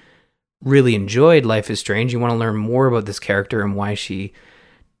you really enjoyed Life is Strange, you want to learn more about this character and why she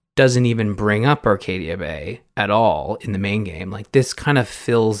doesn't even bring up Arcadia Bay at all in the main game, like this kind of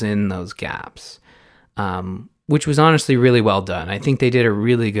fills in those gaps, which was honestly really well done. I think they did a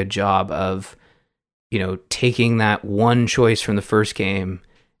really good job of, you know, taking that one choice from the first game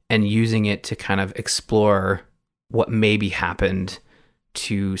and using it to kind of explore what maybe happened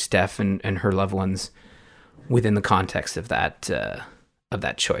to Steph and her loved ones within the context of that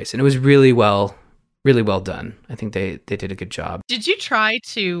choice. And it was really well done. I think they did a good job. Did you try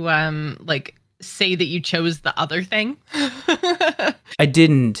to like say that you chose the other thing? I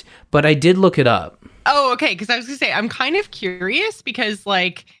didn't, but I did look it up. Oh, okay. Because I was gonna say I'm kind of curious because,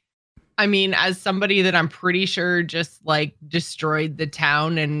 like, I mean, as somebody that I'm pretty sure just like destroyed the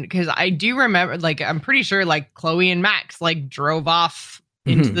town, and because I do remember, like, I'm pretty sure like Chloe and Max like drove off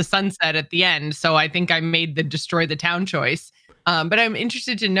into the sunset at the end. So I think I made the destroy the town choice. But I'm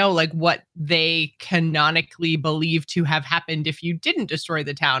interested to know like what they canonically believe to have happened if you didn't destroy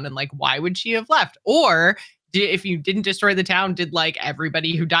the town, and like why would she have left? Or if you didn't destroy the town, did like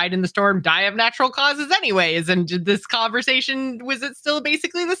everybody who died in the storm die of natural causes anyways? And did this conversation, was it still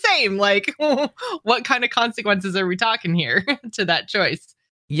basically the same? Like what kind of consequences are we talking here to that choice?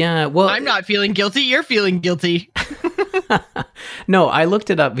 Yeah, well, I'm not feeling guilty. You're feeling guilty. No, I looked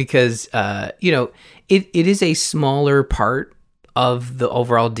it up because, you know, it is a smaller part of the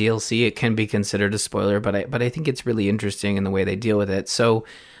overall DLC. It can be considered a spoiler, but I think it's really interesting in the way they deal with it. So,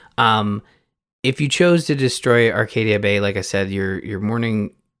 if you chose to destroy Arcadia Bay, like I said, you're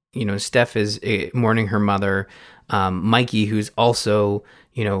mourning, you know, Steph is mourning her mother. Mikey, who's also,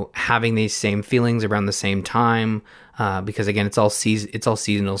 you know, having these same feelings around the same time, because again, it's all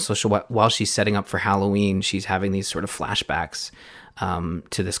seasonal. So while she's setting up for Halloween, she's having these sort of flashbacks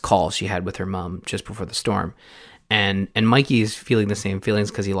to this call she had with her mom just before the storm, and Mikey is feeling the same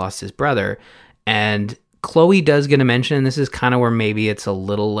feelings because he lost his brother. And Chloe does get a mention, and this is kind of where maybe it's a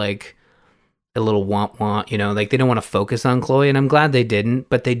little want, you know, like they don't want to focus on Chloe, and I'm glad they didn't,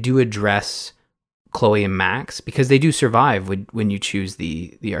 but they do address Chloe and Max because they do survive when you choose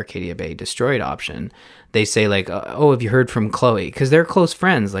the Arcadia Bay destroyed option. They say like, oh, have you heard from Chloe? Because they're close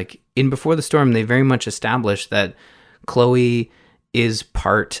friends. Like in Before the Storm, they very much established that Chloe is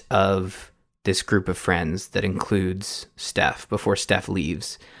part of this group of friends that includes Steph before Steph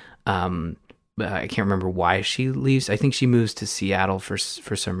leaves. I can't remember why she leaves. I think she moves to Seattle for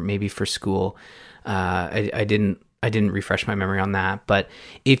school. I didn't refresh my memory on that. But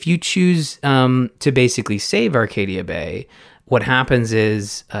if you choose to basically save Arcadia Bay, what happens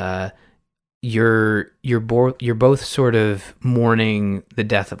is you're both sort of mourning the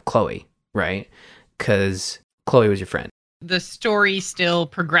death of Chloe, right? Because Chloe was your friend. The story still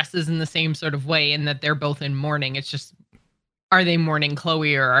progresses in the same sort of way in that they're both in mourning. It's just, are they mourning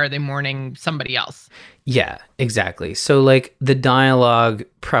Chloe or are they mourning somebody else? Yeah, exactly. So like the dialogue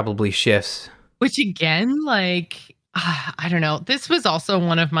probably shifts. Which again, like, I don't know. This was also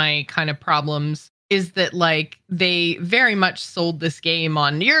one of my kind of problems, is that like they very much sold this game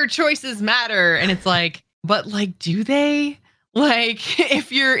on your choices matter. And it's like, but like, do they? Like if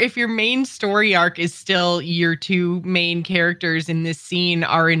your main story arc is still your two main characters in this scene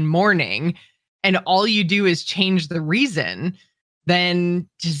are in mourning and all you do is change the reason, then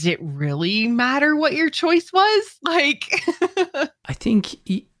does it really matter what your choice was? Like, I think,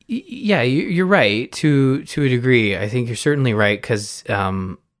 yeah, you're right to a degree. I think you're certainly right because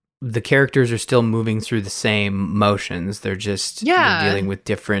the characters are still moving through the same motions. They're just they're dealing with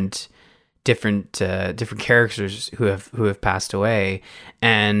different characters who have passed away.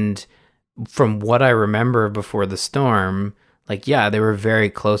 And from what I remember before the storm, like, yeah, they were very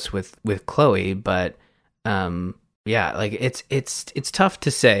close with Chloe, but yeah, like it's tough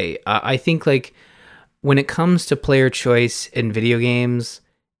to say. I think like when it comes to player choice in video games,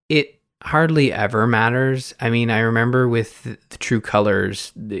 it hardly ever matters. I mean, I remember with the True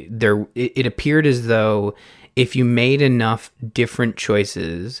Colors, it appeared as though if you made enough different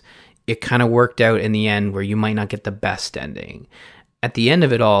choices, it kind of worked out in the end where you might not get the best ending. At the end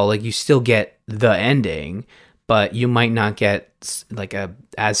of it all, like, you still get the ending, but you might not get like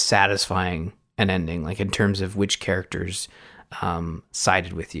as satisfying an ending, like in terms of which characters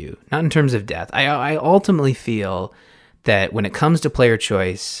sided with you, not in terms of death. I ultimately feel that when it comes to player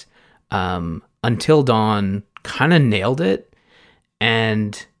choice, Until Dawn kind of nailed it,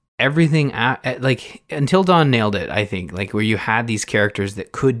 and everything like Until Dawn nailed it, I think, like where you had these characters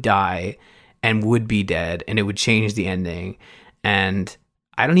that could die and would be dead and it would change the ending. And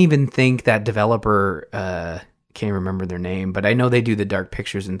I don't even think that developer, can't remember their name, but I know they do the Dark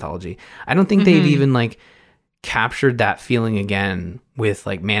Pictures anthology. I don't think they've even like captured that feeling again with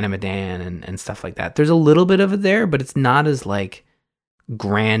like Man of Medan and stuff like that. There's a little bit of it there, but it's not as like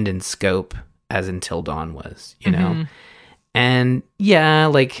grand in scope as Until Dawn was, you know? And yeah,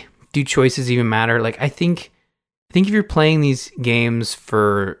 like, do choices even matter? Like, I think if you're playing these games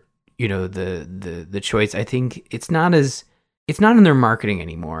for, you know, the choice, I think it's not in their marketing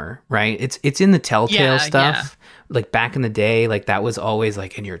anymore, right? It's in the Telltale stuff. Yeah. Like back in the day, like that was always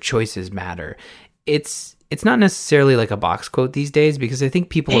like, and your choices matter. It's not necessarily like a box quote these days because I think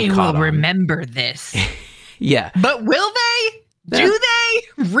people have caught on. Remember this. Yeah. But will they? Do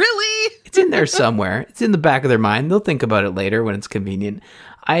they? Really? It's in there somewhere. It's in the back of their mind. They'll think about it later when it's convenient.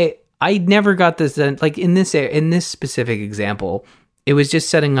 I never got this, like in this specific example, it was just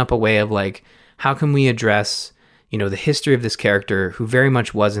setting up a way of like, how can we address, you know, the history of this character who very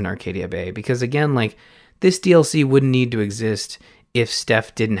much was in Arcadia Bay? Because again, like, this DLC wouldn't need to exist if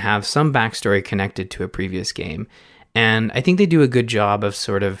Steph didn't have some backstory connected to a previous game. And I think they do a good job of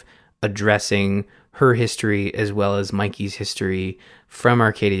sort of addressing her history as well as Mikey's history from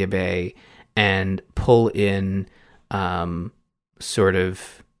Arcadia Bay and pull in sort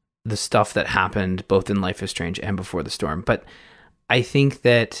of the stuff that happened both in Life is Strange and Before the Storm. But I think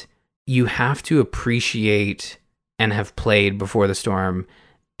that you have to appreciate and have played Before the Storm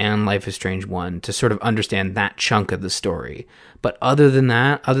and Life is Strange 1 to sort of understand that chunk of the story. But other than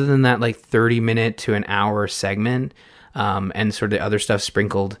that like 30-minute to an hour segment, and sort of the other stuff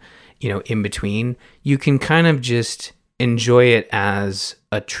sprinkled, you know, in between, you can kind of just enjoy it as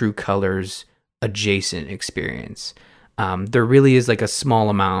a True Colors adjacent experience. There really is like a small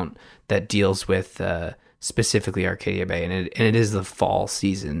amount that deals with specifically Arcadia Bay, and it is the fall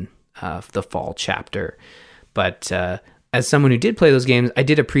season, the fall chapter. But as someone who did play those games, I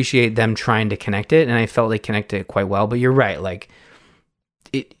did appreciate them trying to connect it, and I felt they connected it quite well. But you're right, like,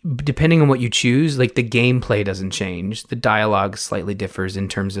 it, depending on what you choose, like, the gameplay doesn't change. The dialogue slightly differs in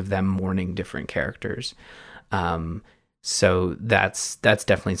terms of them mourning different characters. So that's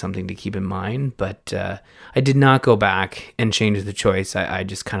definitely something to keep in mind. But I did not go back and change the choice. I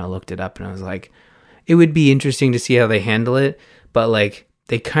just kind of looked it up, and I was like, it would be interesting to see how they handle it. But like,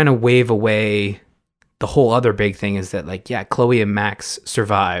 they kind of wave away the whole other big thing is that, like, yeah, Chloe and Max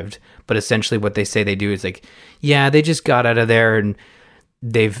survived, but essentially what they say they do is like, yeah, they just got out of there and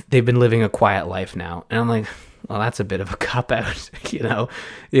they've been living a quiet life now. And I'm like, well, that's a bit of a cop out, you know,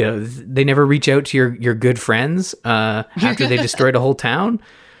 they never reach out to your good friends after they destroyed a whole town.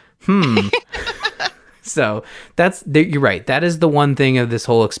 So you're right. That is the one thing of this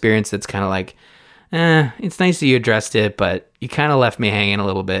whole experience that's kind of like, it's nice that you addressed it, but you kind of left me hanging a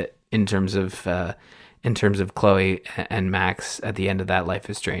little bit in terms of Chloe and Max at the end of that Life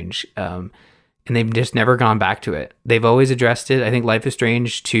is Strange. And they've just never gone back to it. They've always addressed it. I think Life is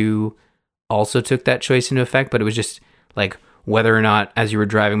Strange 2 also took that choice into effect, but it was just like whether or not, as you were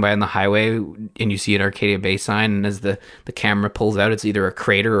driving by on the highway and you see an Arcadia Bay sign, and as the camera pulls out, it's either a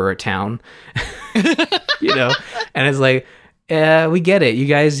crater or a town, you know? And it's like, we get it. You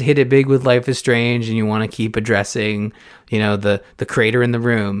guys hit it big with Life is Strange and you want to keep addressing, you know, the crater in the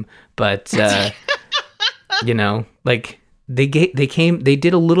room. But, you know, like they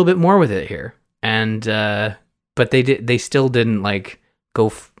did a little bit more with it here. And, but they still didn't like go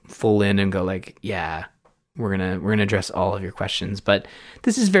full in and go like, yeah, we're gonna address all of your questions. But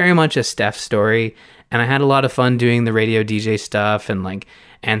this is very much a Steph story, and I had a lot of fun doing the radio DJ stuff and like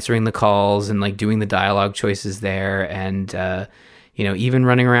answering the calls and like doing the dialogue choices there, and even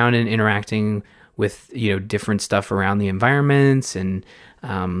running around and interacting with different stuff around the environments. And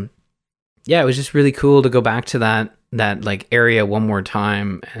it was just really cool to go back to that like area one more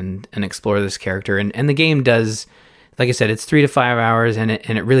time and explore this character. And the game does, like I said, it's 3 to 5 hours, and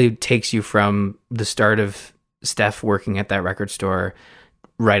it really takes you from the start of Steph working at that record store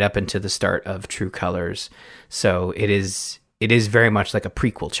right up into the start of True Colors. So it is very much like a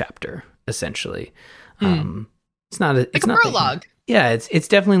prequel chapter, essentially. It's not a prologue. It's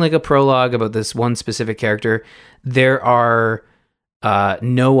definitely like a prologue about this one specific character. There are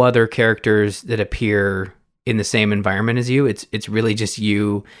no other characters that appear in the same environment as you. It's really just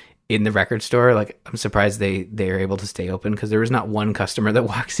you in the record store. Like, I'm surprised they are able to stay open, because there was not one customer that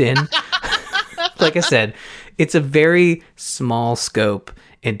walks in. Like I said, it's a very small scope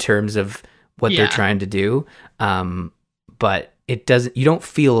in terms of what they're trying to do. But you don't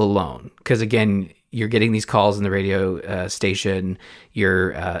feel alone, because again, you're getting these calls in the radio station.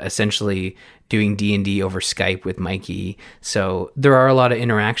 You're essentially doing D&D over Skype with Mikey. So there are a lot of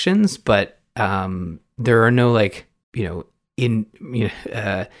interactions, but there are no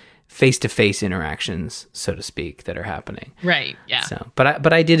face-to-face interactions, so to speak, that are happening. Right. Yeah. So,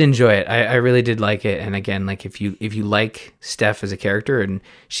 but I did enjoy it. I really did like it. And again, like if you like Steph as a character, and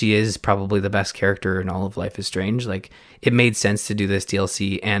she is probably the best character in all of Life is Strange, like it made sense to do this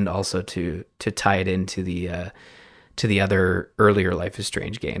DLC and also to tie it into the other earlier Life is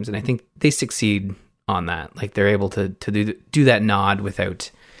Strange games. And I think they succeed on that. Like they're able to do that nod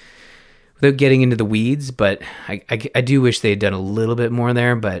without getting into the weeds. But I do wish they had done a little bit more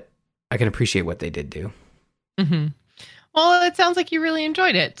there, but I can appreciate what they did do. Mm-hmm. Well, it sounds like you really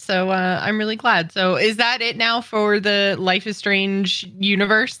enjoyed it, so I'm really glad. So is that it now for the Life is Strange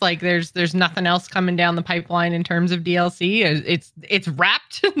universe? Like there's nothing else coming down the pipeline in terms of DLC? It's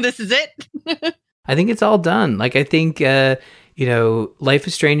wrapped? This is it? I think it's all done. Like I think Life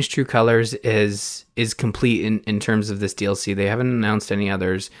is Strange True Colors is complete in terms of this DLC. They haven't announced any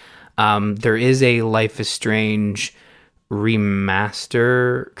others. There is a Life is Strange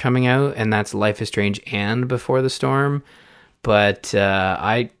remaster coming out, and that's Life is Strange and Before the Storm. But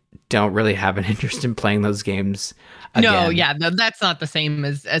I don't really have an interest in playing those games again. No, that's not the same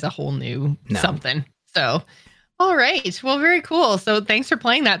as a whole new something. So, all right. Well, very cool. So thanks for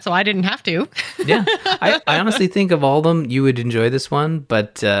playing that, so I didn't have to. Yeah. I honestly think of all of them, you would enjoy this one,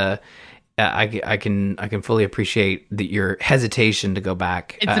 but I can fully appreciate your hesitation to go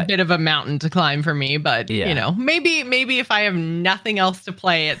back. It's a bit of a mountain to climb for me, but maybe if I have nothing else to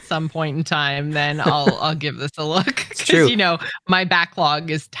play at some point in time, then I'll give this a look. It's true. My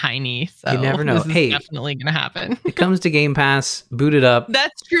backlog is tiny, so you never know. This is definitely gonna happen. It comes to Game Pass, boot it up.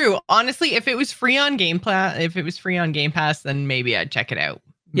 That's true. Honestly, if it was free on Game Pass, then maybe I'd check it out.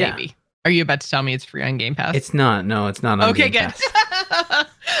 Maybe. Yeah. Are you about to tell me it's free on Game Pass? It's not. No, it's not on Game Pass.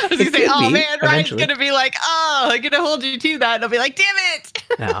 I was going to say, oh man, Ryan's going to be like, I'm going to hold you to that. And I'll be like, damn it.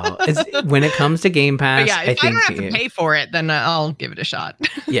 No, when it comes to Game Pass, I don't have to pay for it, then I'll give it a shot.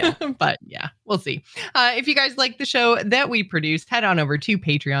 Yeah. But yeah, we'll see. If you guys like the show that we produced, head on over to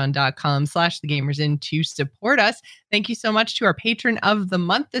patreon.com/thegamersin to support us. Thank you so much to our patron of the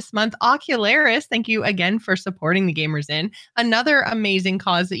month this month, Ocularis. Thank you again for supporting the Gamers In. Another amazing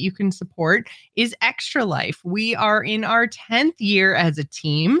cause that you can support is Extra Life. We are in our 10th year as a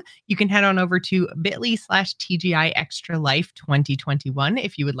team. You can head on over to bit.ly/TGI Extra Life 2021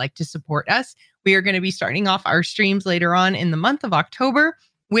 if you would like to support us. We are going to be starting off our streams later on in the month of October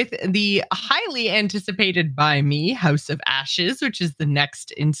with the highly anticipated by me, House of Ashes, which is the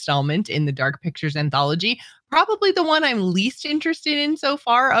next installment in the Dark Pictures anthology. Probably the one I'm least interested in so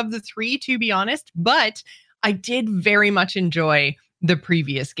far of the three, to be honest, but I did very much enjoy the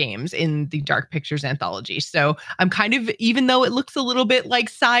previous games in the Dark Pictures anthology. So I'm kind of, even though it looks a little bit like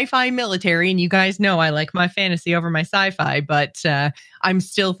sci-fi military, and you guys know I like my fantasy over my sci-fi, but I'm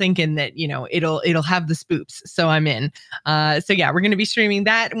still thinking that, it'll have the spoops. So I'm in. So yeah, we're going to be streaming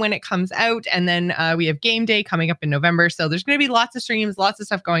that when it comes out. And then we have game day coming up in November. So there's going to be lots of streams, lots of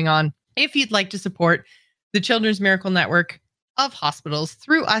stuff going on. If you'd like to support the Children's Miracle Network of hospitals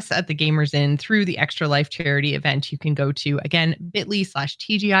through us at the Gamers In, through the Extra Life charity event, you can go to, again,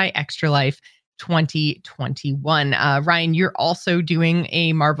 bit.ly/TGI Extra Life 2021. Ryan, you're also doing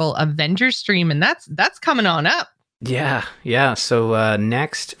a Marvel Avengers stream, and that's coming on up. Yeah. So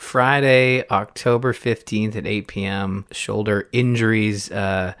next Friday, October 15th at 8 p.m., shoulder injuries,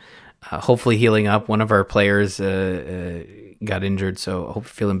 hopefully healing up. One of our players got injured, so I hope you're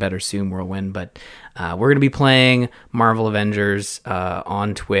feeling better soon, Whirlwind. But we're going to be playing Marvel Avengers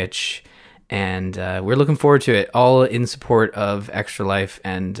on Twitch, and we're looking forward to it, all in support of Extra Life,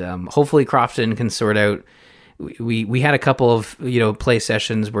 and hopefully Crofton can sort out. We had a couple of play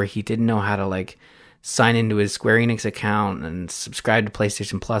sessions where he didn't know how to like sign into his Square Enix account and subscribe to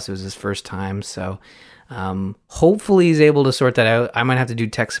PlayStation Plus. It was his first time, so hopefully he's able to sort that out. I might have to do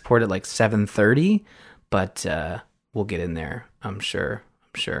tech support at like 7:30, but we'll get in there. I'm sure.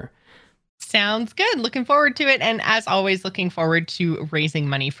 Sounds good. Looking forward to it. And as always, looking forward to raising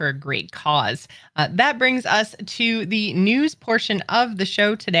money for a great cause. That brings us to the news portion of the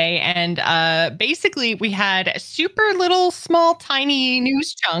show today. And basically, we had super little, small, tiny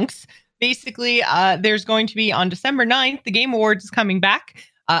news chunks. Basically, there's going to be on December 9th, the Game Awards is coming back.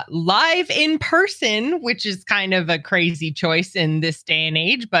 Live in person, which is kind of a crazy choice in this day and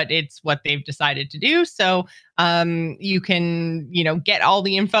age, but it's what they've decided to do. So you can, get all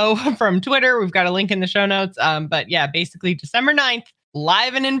the info from Twitter. We've got a link in the show notes. But yeah, basically December 9th,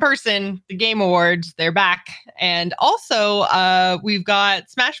 live and in person, the Game Awards, they're back. And also we've got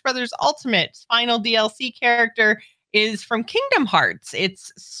Smash Brothers Ultimate final DLC character is from Kingdom Hearts. It's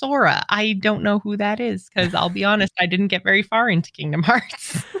Sora. I don't know who that is because I'll be honest, I didn't get very far into Kingdom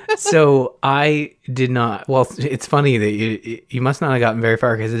Hearts. So I did not. Well, it's funny that you must not have gotten very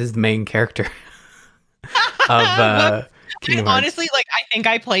far because it is the main character of Kingdom Hearts. Honestly, I think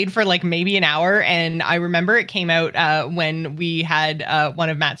I played for maybe an hour, and I remember it came out when we had one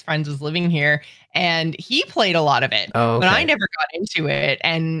of Matt's friends was living here, and he played a lot of it, Oh, okay. but I never got into it.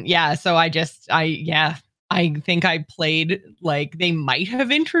 And yeah, so I think I played they might have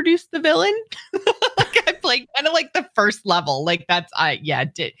introduced the villain. I played kind of the first level.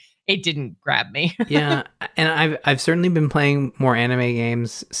 It didn't grab me. Yeah, and I've certainly been playing more anime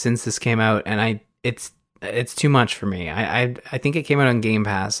games since this came out, and it's too much for me. I think it came out on Game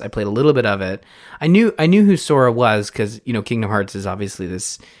Pass. I played a little bit of it. I knew who Sora was because Kingdom Hearts is obviously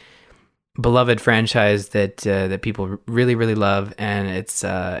this beloved franchise that people really, really love, and it's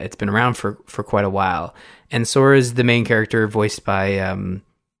been around for quite a while. And Sora is the main character, voiced by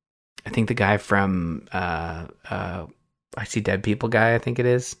I think the guy from I See Dead People guy. I think it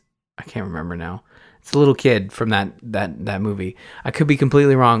is. I can't remember now. It's a little kid from that movie. I could be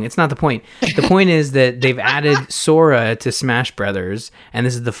completely wrong. It's not the point. The point is that they've added Sora to Smash Brothers, and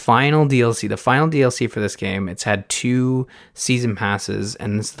this is the final DLC. The final DLC for this game. It's had 2 season passes,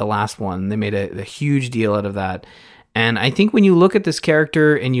 and this is the last one. They made a huge deal out of that. And I think when you look at this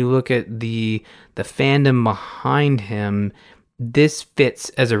character and you look at the fandom behind him, this fits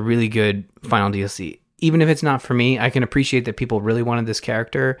as a really good final DLC. Even if it's not for me, I can appreciate that people really wanted this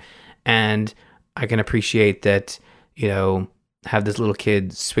character, and I can appreciate that, have this little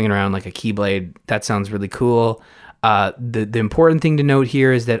kid swinging around like a Keyblade. That sounds really cool. The important thing to note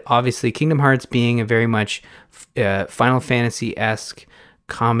here is that obviously Kingdom Hearts being a very much Final Fantasy-esque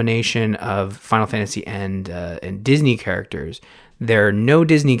combination of Final Fantasy and Disney characters, there are no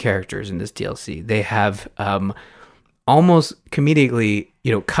Disney characters in this DLC. They have almost comedically,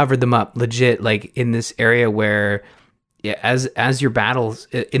 covered them up legit, in this area where, yeah, as your battles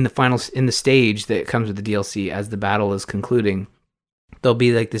in the stage that comes with the DLC, as the battle is concluding, there'll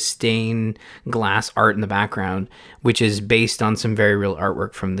be this stained glass art in the background, which is based on some very real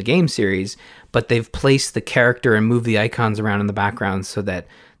artwork from the game series, but they've placed the character and moved the icons around in the background so that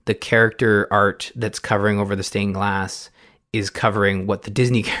the character art that's covering over the stained glass is covering where the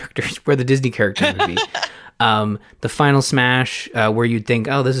Disney characters would be. The final Smash, where you'd think,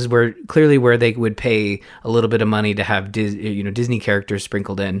 oh, this is where they would pay a little bit of money to have Disney characters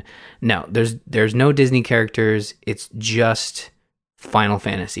sprinkled in. No, there's no Disney characters. It's just Final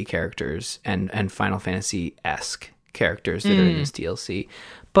Fantasy characters and Final Fantasy-esque characters that are in this DLC.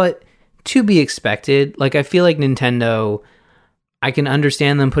 But to be expected, I feel like Nintendo, I can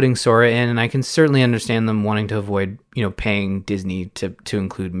understand them putting Sora in, and I can certainly understand them wanting to avoid, paying Disney to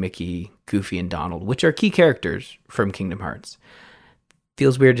include Mickey, Goofy, and Donald, which are key characters from Kingdom Hearts.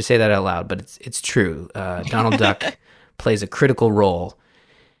 Feels weird to say that out loud, but it's true. Donald Duck plays a critical role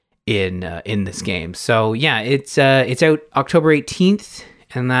in this game. So yeah, it's out October 18th,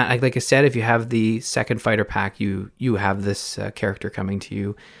 and that, like I said, if you have the second fighter pack, you have this character coming to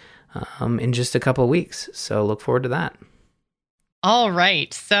you in just a couple of weeks. So look forward to that. All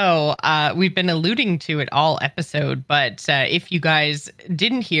right. So we've been alluding to it all episode, but if you guys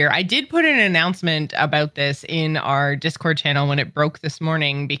didn't hear, I did put an announcement about this in our Discord channel when it broke this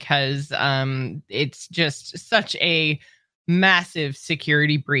morning, because it's just such a massive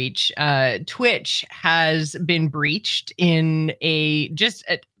security breach. Twitch has been breached in I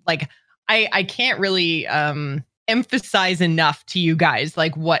can't really emphasize enough to you guys,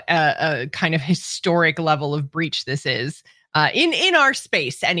 like what a kind of historic level of breach this is. In our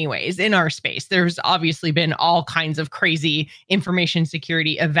space, anyways, in our space, there's obviously been all kinds of crazy information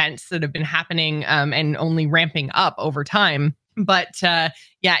security events that have been happening and only ramping up over time. But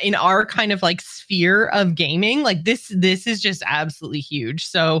yeah, in our kind of like sphere of gaming, like this is just absolutely huge.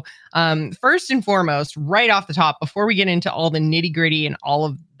 So first and foremost, right off the top, before we get into all the nitty gritty and all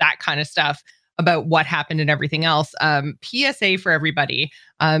of that kind of stuff about what happened and everything else, PSA for everybody: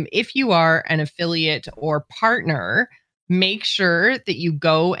 if you are an affiliate or partner, make sure that you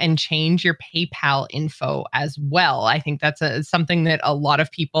go and change your PayPal info as well. I think that's something that a lot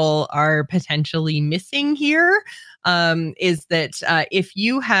of people are potentially missing here. Is that if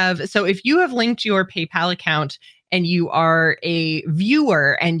you have linked your PayPal account and you are a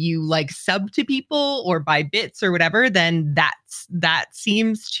viewer and you like sub to people or buy bits or whatever, then that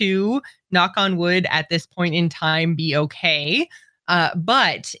seems to, knock on wood, at this point in time be okay.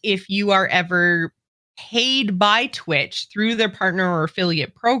 But if you are ever paid by Twitch through their partner or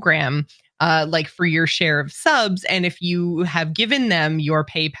affiliate program, like for your share of subs, and if you have given them your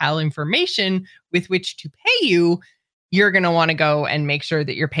PayPal information with which to pay you, you're going to want to go and make sure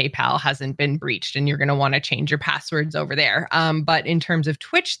that your PayPal hasn't been breached, and you're going to want to change your passwords over there. But in terms of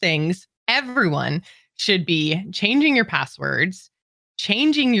Twitch things, everyone should be changing your passwords,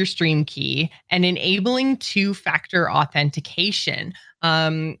 changing your stream key, and enabling two-factor authentication.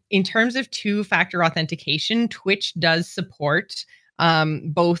 In terms of two-factor authentication, Twitch does support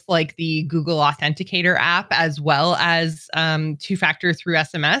both like the Google Authenticator app as well as two-factor through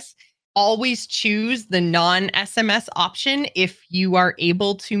SMS. Always choose the non-SMS option if you are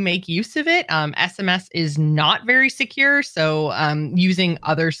able to make use of it. SMS is not very secure, so using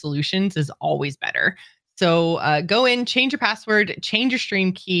other solutions is always better. So go in, change your password, change your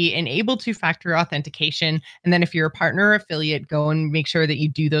stream key, enable two-factor authentication. And then if you're a partner or affiliate, go and make sure that you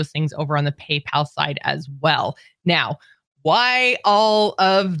do those things over on the PayPal side as well. Now, why all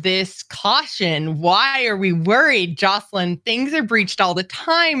of this caution? Why are we worried, Jocelyn? Things are breached all the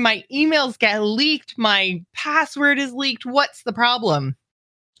time. My emails get leaked. My password is leaked. What's the problem?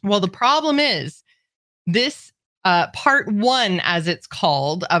 Well, the problem is this part one, as it's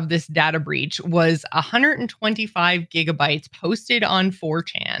called, of this data breach was 125 gigabytes posted on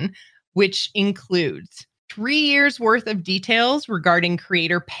 4chan, which includes 3 years worth of details regarding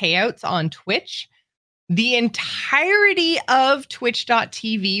creator payouts on Twitch, the entirety of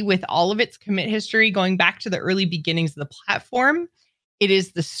twitch.tv with all of its commit history going back to the early beginnings of the platform. It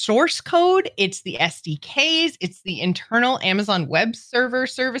is the source code, it's the SDKs, it's the internal Amazon Web Server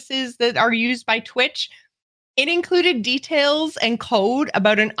services that are used by Twitch. It included details and code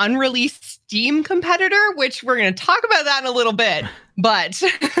about an unreleased Steam competitor, which we're going to talk about that in a little bit, but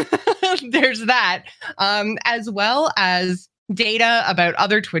there's that, as well as data about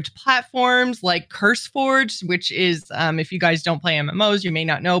other Twitch platforms like CurseForge, which is, if you guys don't play MMOs, you may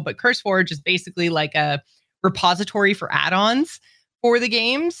not know, but CurseForge is basically like a repository for add-ons for the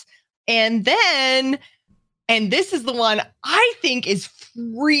games. And then, and this is the one I think is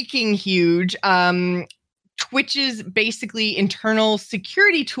freaking huge, Twitch's basically internal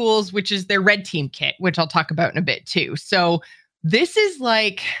security tools, which is their red team kit, which I'll talk about in a bit too. So this is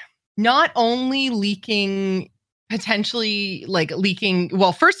like not only potentially leaking,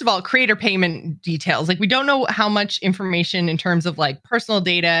 well, first of all, creator payment details. Like we don't know how much information in terms of like personal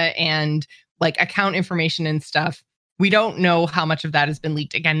data and like account information and stuff. We don't know how much of that has been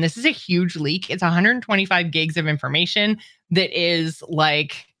leaked. Again, this is a huge leak. It's 125 gigs of information that is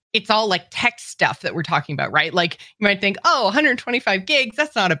like, it's all like text stuff that we're talking about, right? Like you might think, oh, 125 gigs,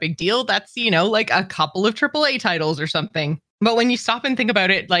 that's not a big deal. That's, like a couple of AAA titles or something. But when you stop and think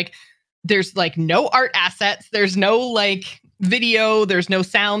about it, like there's like no art assets, there's no like video, there's no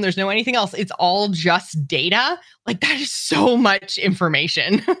sound, there's no anything else. It's all just data. Like that is so much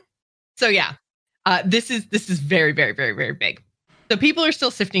information. So yeah, this is very, very, very, very big. So people are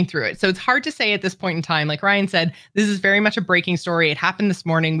still sifting through it. So it's hard to say at this point in time. Like Ryan said, this is very much a breaking story. It happened this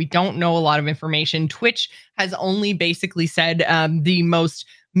morning. We don't know a lot of information. Twitch has only basically said the most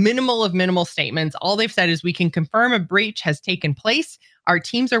minimal of minimal statements. All they've said is we can confirm a breach has taken place. Our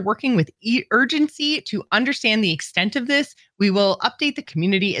teams are working with urgency to understand the extent of this. We will update the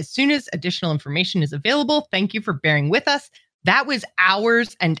community as soon as additional information is available. Thank you for bearing with us. That was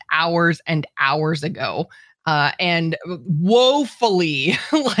hours and hours and hours ago. And woefully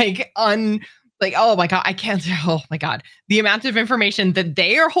Like, oh my God, I can't, oh my God. The amount of information that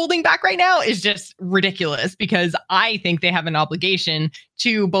they are holding back right now is just ridiculous, because I think they have an obligation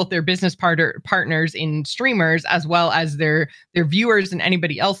to both their business partners in streamers, as well as their viewers and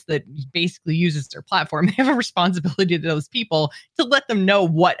anybody else that basically uses their platform. They have a responsibility to those people to let them know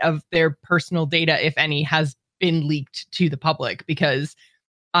what of their personal data, if any, has been leaked to the public, because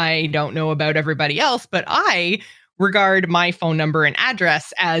I don't know about everybody else, but I regard my phone number and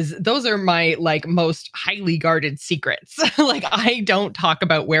address as those are my like most highly guarded secrets. Like, I don't talk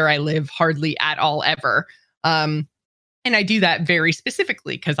about where I live hardly at all ever. And I do that very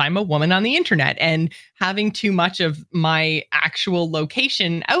specifically because I'm a woman on the internet, and having too much of my actual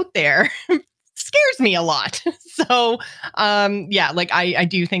location out there scares me a lot. So, yeah, like I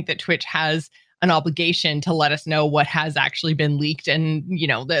do think that Twitch has an obligation to let us know what has actually been leaked. And, you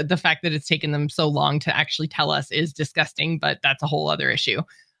know, the fact that it's taken them so long to actually tell us is disgusting, but that's a whole other issue.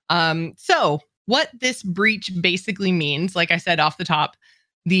 So what this breach basically means, like I said off the top,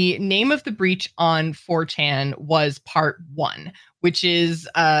 the name of the breach on 4chan was Part 1, which is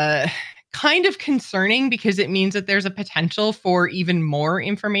kind of concerning because it means that there's a potential for even more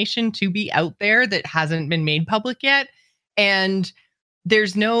information to be out there that hasn't been made public yet. And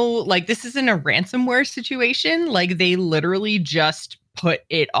there's no, like, this isn't a ransomware situation. Like, they literally just put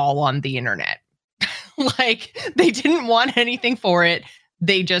it all on the internet. Like, they didn't want anything for it.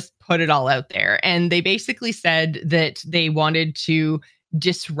 They just put it all out there. And they basically said that they wanted to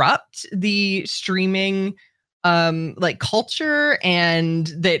disrupt the streaming like culture,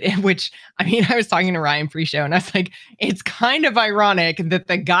 and that, which, I mean, I was talking to Ryan pre-show and I was like, it's kind of ironic that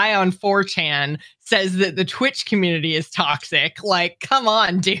the guy on 4chan says that the Twitch community is toxic. Like, come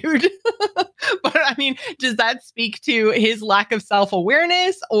on, dude. But I mean, does that speak to his lack of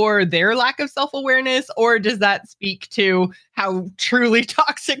self-awareness or their lack of self-awareness? Or does that speak to how truly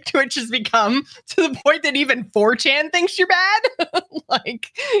toxic Twitch has become to the point that even 4chan thinks you're bad?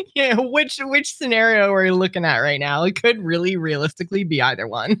 Like, yeah, which scenario are we looking at right now? It could really realistically be either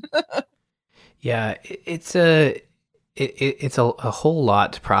one. Yeah, it's a whole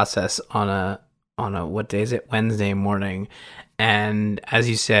lot to process on a what day is it? Wednesday morning. And as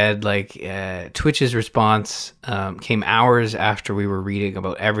you said, like, Twitch's response came hours after we were reading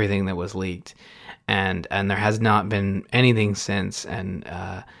about everything that was leaked, and there has not been anything since. And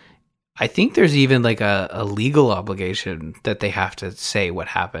I think there's even like a legal obligation that they have to say what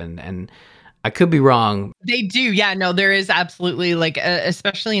happened. And I could be wrong. They do. Yeah, no, there is absolutely, like,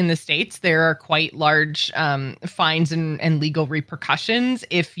 especially in the States, there are quite large fines and legal repercussions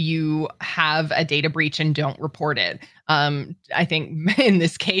if you have a data breach and don't report it. I think in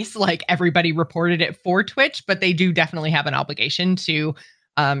this case, like, everybody reported it for Twitch, but they do definitely have an obligation to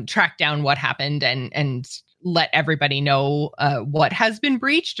track down what happened and let everybody know what has been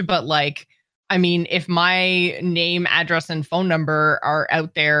breached. But, like, I mean, if my name, address, and phone number are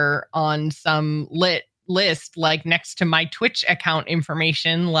out there on some list, like next to my Twitch account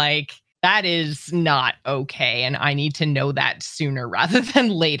information, like, that is not okay. And I need to know that sooner rather than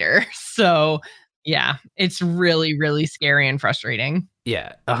later. So, yeah, it's really, really scary and frustrating.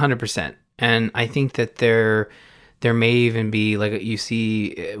 Yeah, 100%. And I think that there may even be, like, you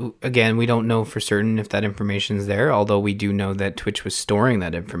see, again, we don't know for certain if that information is there, although we do know that Twitch was storing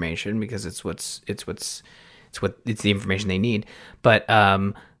that information because it's the information they need. But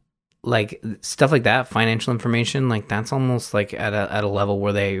like, stuff like that, financial information, like, that's almost like at a level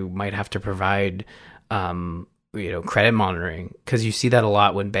where they might have to provide credit monitoring, because you see that a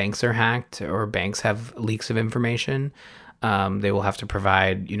lot when banks are hacked or banks have leaks of information. They will have to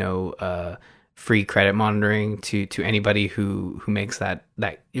provide free credit monitoring to anybody who makes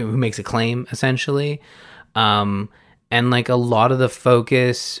who makes a claim, essentially. And, like, a lot of the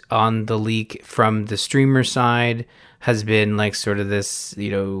focus on the leak from the streamer side has been, like, sort of this,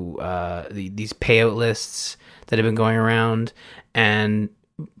 these payout lists that have been going around. And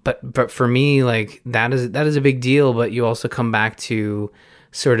but for me, like, that is a big deal. But you also come back to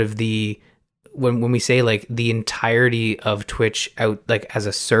sort of when we say, like, the entirety of Twitch out, like, as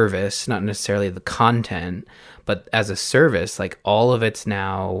a service, not necessarily the content, but as a service, like, all of it's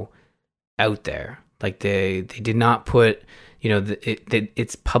now out there. Like, they did not put,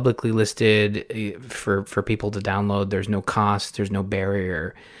 it's publicly listed for people to download. There's no cost, there's no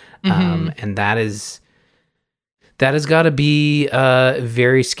barrier. Mm-hmm. And that has got to be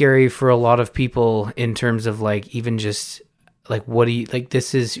very scary for a lot of people in terms of, like, even just, like, what do you, like,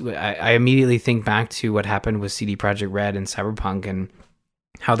 this is, I immediately think back to what happened with CD Projekt Red and Cyberpunk, and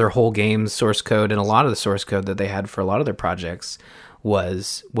how their whole game's source code and a lot of the source code that they had for a lot of their projects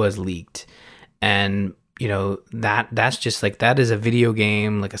was leaked. And, that's just like, that is a video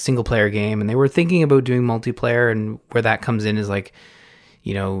game, like a single player game. And they were thinking about doing multiplayer, and where that comes in is like,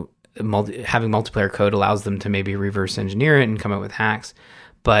 having multiplayer code allows them to maybe reverse engineer it and come up with hacks.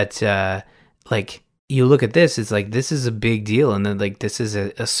 But like, you look at this, it's like, this is a big deal. And then like, this is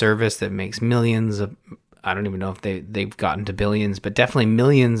a service that makes millions of, I don't even know if they've gotten to billions, but definitely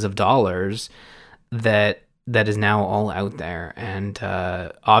millions of dollars that is now all out there. And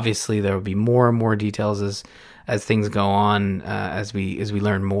obviously there will be more and more details as things go on, as we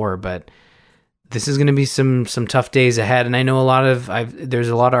learn more. But this is going to be some tough days ahead. And I know there's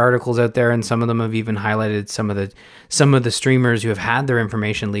a lot of articles out there, and some of them have even highlighted some of the streamers who have had their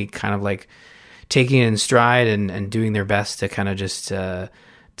information leaked, kind of like taking it in stride and doing their best to kind of just to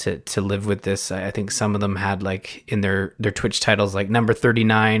live with this. I think some of them had like in their Twitch titles like number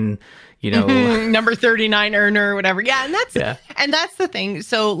 39, number 39 earner or whatever. Yeah. And that's the thing.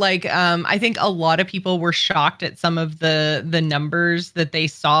 So like, I think a lot of people were shocked at some of the numbers that they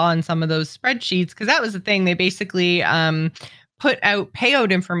saw on some of those spreadsheets, because that was the thing. They basically put out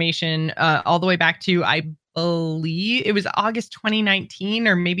payout information all the way back to, I believe it was August 2019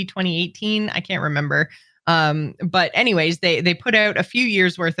 or maybe 2018. I can't remember. But anyways, they put out a few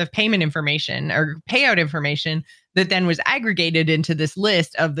years worth of payment information or payout information that then was aggregated into this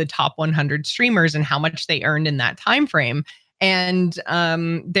list of the top 100 streamers and how much they earned in that time frame. And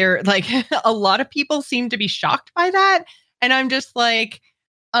they're like, a lot of people seem to be shocked by that. And I'm just like,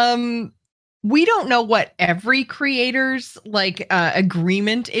 we don't know what every creator's like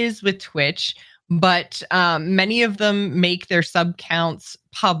agreement is with Twitch, but many of them make their sub counts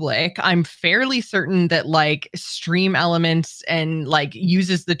public. I'm fairly certain that like Stream Elements and like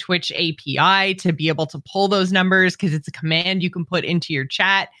uses the Twitch API to be able to pull those numbers, because it's a command you can put into your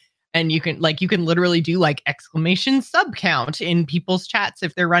chat, and you can literally do like exclamation sub count in people's chats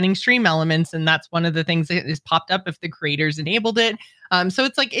if they're running Stream Elements, and that's one of the things that is popped up if the creators enabled it. So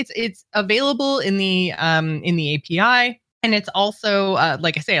it's like it's available in the API. And it's also,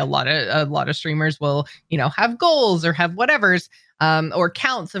 like I say, a lot of streamers will, have goals or have whatever's or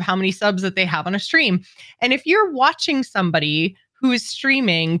counts of how many subs that they have on a stream. And if you're watching somebody who is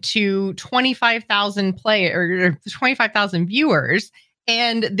streaming to 25,000 or 25,000 viewers,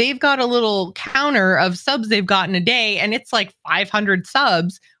 and they've got a little counter of subs they've gotten a day, and it's like 500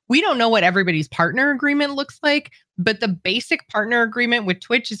 subs, we don't know what everybody's partner agreement looks like, but the basic partner agreement with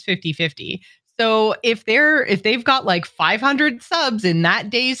Twitch is 50-50. So if they've got like 500 subs in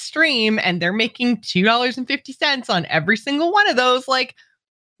that day's stream and they're making $2.50 on every single one of those, like,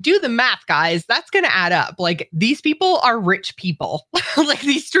 do the math, guys. That's going to add up. Like, these people are rich people. Like,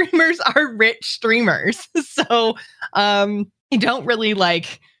 these streamers are rich streamers. So I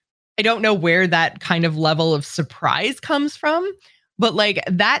don't know where that kind of level of surprise comes from. But like,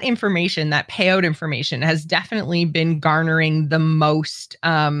 that information, that payout information has definitely been garnering the most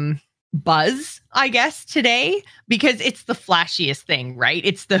buzz, I guess, today, because it's the flashiest thing, right?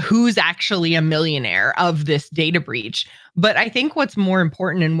 It's the who's actually a millionaire of this data breach. But I think what's more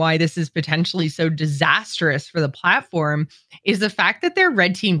important and why this is potentially so disastrous for the platform is the fact that their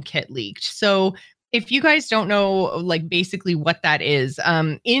red team kit leaked. So if you guys don't know, like, basically what that is,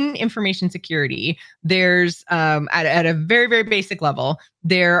 in information security, there's at a very, very basic level,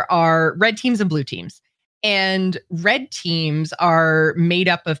 there are red teams and blue teams. And red teams are made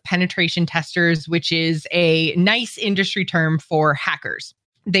up of penetration testers, which is a nice industry term for hackers.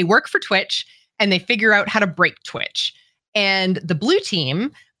 They work for Twitch and they figure out how to break Twitch. And the blue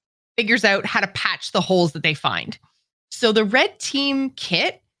team figures out how to patch the holes that they find. So the red team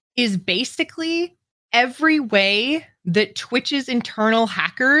kit is basically every way that Twitch's internal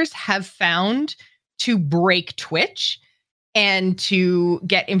hackers have found to break Twitch and to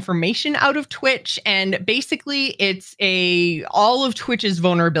get information out of Twitch. And basically it's all of Twitch's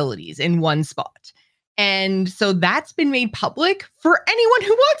vulnerabilities in one spot. And so that's been made public for anyone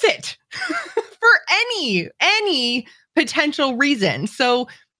who wants it for any potential reason. So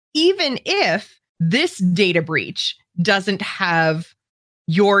even if this data breach doesn't have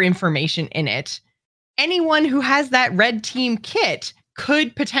your information in it, anyone who has that red team kit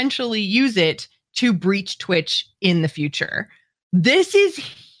could potentially use it to breach Twitch in the future. This is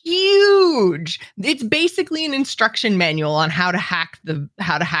huge. It's basically an instruction manual on how to hack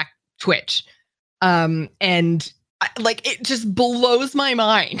Twitch. And like, it just blows my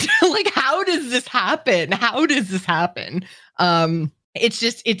mind. Like, how does this happen?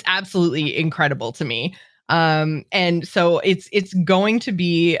 It's absolutely incredible to me. And so it's going to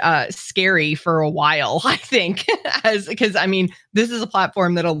be scary for a while, I think, because I mean, this is a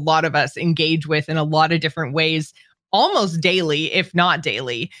platform that a lot of us engage with in a lot of different ways almost daily, if not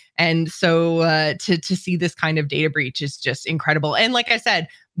daily. And so to see this kind of data breach is just incredible. And like I said,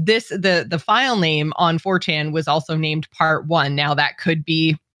 the file name on 4chan was also named Part 1. Now that could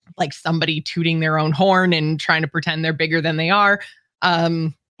be like somebody tooting their own horn and trying to pretend they're bigger than they are.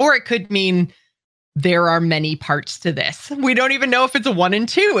 Or it could mean there are many parts to this. We don't even know if it's a 1 and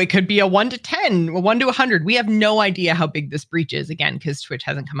 2. It could be a 1 to 10, a 1 to 100. We have no idea how big this breach is, again, because Twitch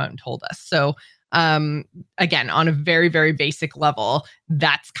hasn't come out and told us. So again, on a very, very basic level,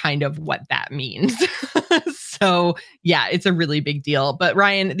 that's kind of what that means. So yeah, it's a really big deal. But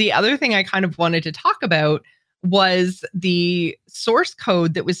Ryan, the other thing I kind of wanted to talk about was the source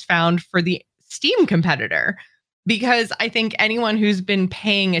code that was found for the Steam competitor. Because I think anyone who's been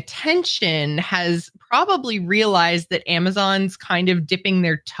paying attention has probably realized that Amazon's kind of dipping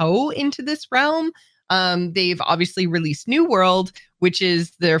their toe into this realm. They've obviously released New World, which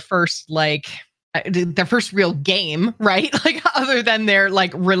is their first real game, right? Like other than their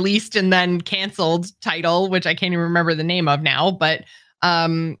like released and then canceled title, which I can't even remember the name of now. But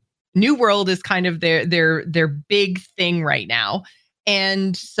New World is kind of their big thing right now.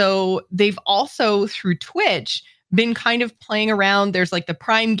 And so they've also, through Twitch, been kind of playing around. There's like the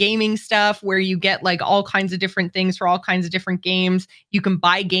Prime Gaming stuff where you get like all kinds of different things for all kinds of different games. You can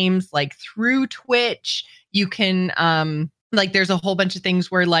buy games like through Twitch. You can, like there's a whole bunch of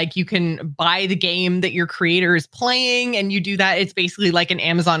things where like you can buy the game that your creator is playing and you do that. It's basically like an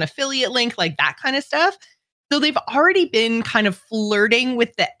Amazon affiliate link, like that kind of stuff. So they've already been kind of flirting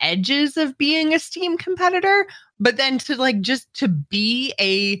with the edges of being a Steam competitor, but then to like just to be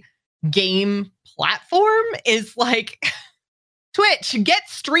a game platform is like Twitch, get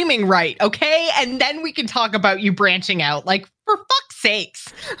streaming right, okay? And then we can talk about you branching out. Like for fuck's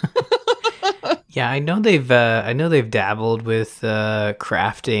sakes. Yeah, I know they've dabbled with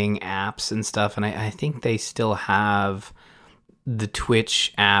crafting apps and stuff, and I think they still have the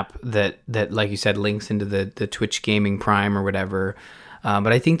Twitch app that like you said links into the Twitch Gaming Prime or whatever.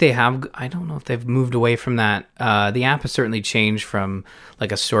 But I think they have, I don't know if they've moved away from that. The app has certainly changed from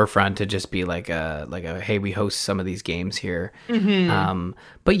like a storefront to just be like a hey, we host some of these games here. Mm-hmm.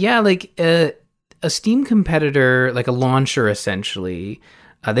 But yeah, like a Steam competitor, like a launcher essentially.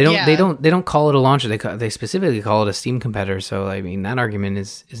 They don't call it a launcher. They specifically call it a Steam competitor. So I mean that argument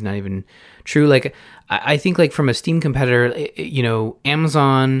is not even true. Like I think like from a Steam competitor, you know,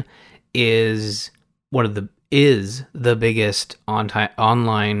 Amazon is the biggest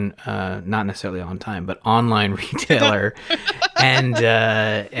online, not necessarily on time, but online retailer. and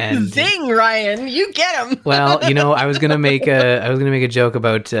Zing, Ryan, you get him. Well, you know, I was gonna make a joke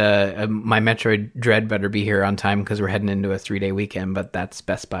about my Metroid Dread better be here on time because we're heading into a 3-day weekend, but that's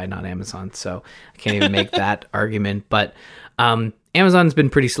Best Buy, not Amazon, so I can't even make that argument. But Amazon's been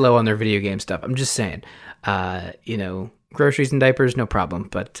pretty slow on their video game stuff. I'm just saying, you know, groceries and diapers, no problem,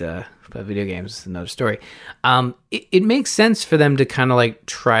 but video games is another story. It makes sense for them to kind of like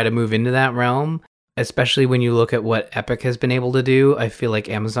try to move into that realm, especially when you look at what Epic has been able to do. I feel like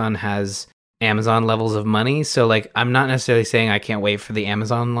Amazon has Amazon levels of money, so like I'm not necessarily saying I can't wait for the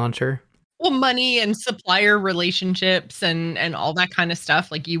Amazon launcher. Well, money and supplier relationships and all that kind of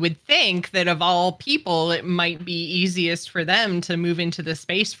stuff. Like you would think that of all people, it might be easiest for them to move into the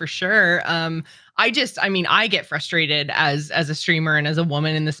space for sure. I get frustrated as a streamer and as a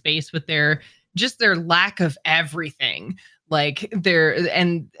woman in the space with their lack of everything. Like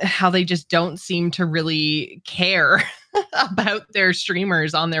and how they just don't seem to really care about their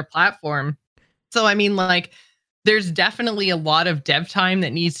streamers on their platform. So, I mean, like, there's definitely a lot of dev time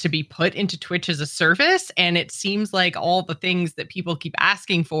that needs to be put into Twitch as a service. And it seems like all the things that people keep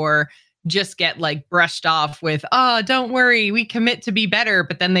asking for just get like brushed off with, oh, don't worry, we commit to be better,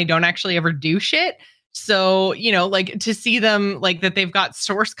 but then they don't actually ever do shit. So, you know, like to see them like that they've got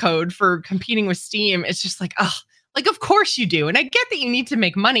source code for competing with Steam, it's just like, oh, like, of course you do. And I get that you need to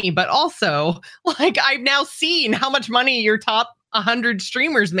make money, but also like I've now seen how much money your top 100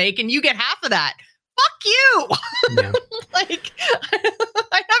 streamers make and you get half of that. Fuck you. Yeah. Like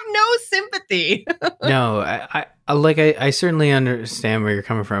I have no sympathy. No, I certainly understand where you're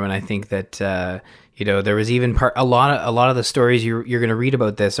coming from, and I think that you know, there was even a lot of the stories you're going to read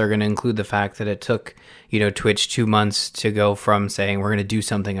about this are going to include the fact that it took, you know, Twitch 2 months to go from saying we're going to do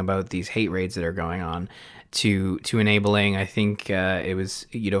something about these hate raids that are going on to enabling, I think it was,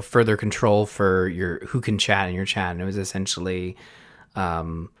 you know, further control for who can chat in your chat, and it was essentially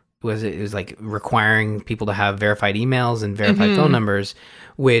it was like requiring people to have verified emails and verified phone numbers,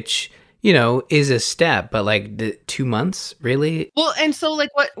 which, is a step, but like 2 months, really? Well, and so like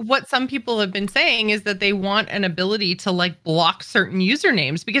what some people have been saying is that they want an ability to like block certain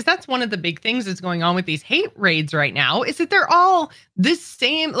usernames, because that's one of the big things that's going on with these hate raids right now, is that they're all the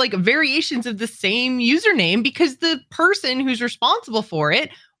same, like variations of the same username, because the person who's responsible for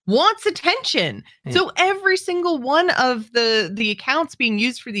it wants attention. Yeah. So every single one of the accounts being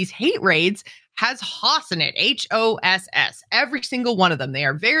used for these hate raids has Hoss in it, HOSS. Every single one of them. They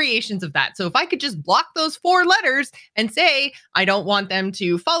are variations of that. So if I could just block those 4 letters and say, I don't want them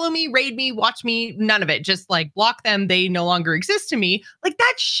to follow me, raid me, watch me, none of it. Just like block them. They no longer exist to me. Like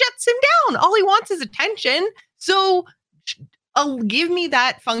that shuts him down. All he wants is attention. So give me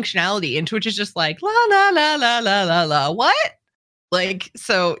that functionality. And Twitch is just like, la, la, la, la, la, la, la. What? Like,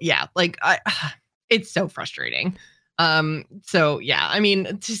 so yeah, like it's so frustrating. So yeah, I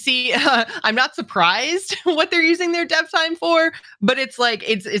mean, to see, I'm not surprised what they're using their dev time for, but it's like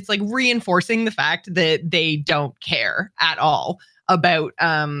reinforcing the fact that they don't care at all about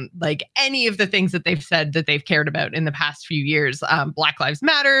like any of the things that they've said that they've cared about in the past few years. Black Lives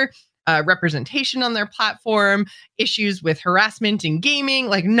Matter, representation on their platform, issues with harassment in gaming,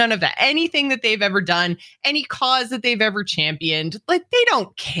 like none of that. Anything that they've ever done, any cause that they've ever championed, like they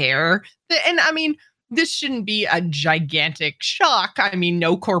don't care. And I mean, this shouldn't be a gigantic shock. I mean,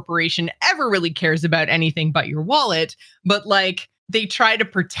 no corporation ever really cares about anything but your wallet, but like they try to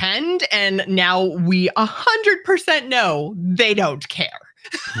pretend, and now we 100% know they don't care.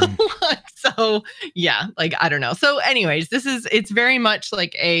 So yeah, like, I don't know. So anyways, it's very much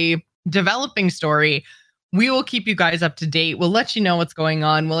like a developing story. We will keep you guys up to date. We'll let you know what's going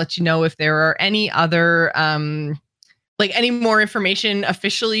on. We'll let you know if there are any other, like any more information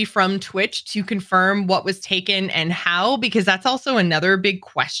officially from Twitch to confirm what was taken and how, because that's also another big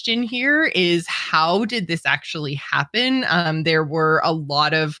question here, is how did this actually happen? There were a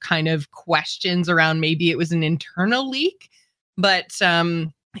lot of kind of questions around maybe it was an internal leak, but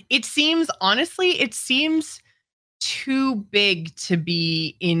it seems too big to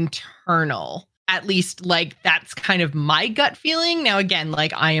be internal. At least like that's kind of my gut feeling. Now, again,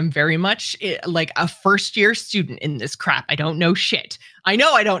 like I am very much like a first year student in this crap. I don't know shit. I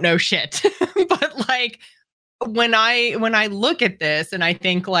know I don't know shit. But like when I look at this and I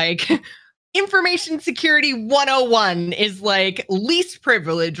think like information security 101 is like least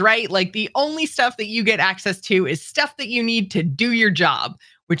privilege, right? Like the only stuff that you get access to is stuff that you need to do your job,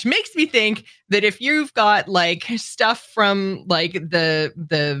 which makes me think that if you've got like stuff from like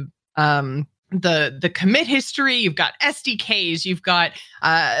the commit history, you've got SDKs, you've got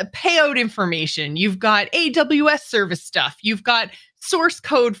payout information, you've got AWS service stuff, you've got source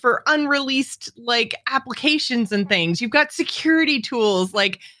code for unreleased like applications and things, you've got security tools,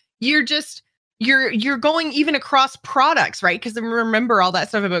 like you're going even across products, right? Because remember all that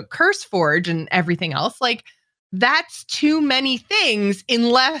stuff about CurseForge and everything else, like that's too many things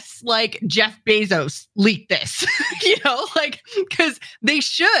unless like Jeff Bezos leaked this, like because they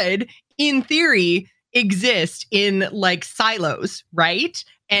should in theory exist in like silos, right?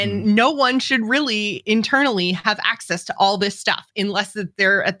 And no one should really internally have access to all this stuff unless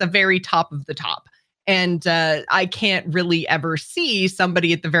they're at the very top of the top. And I can't really ever see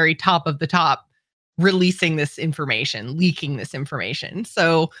somebody at the very top of the top releasing this information, leaking this information.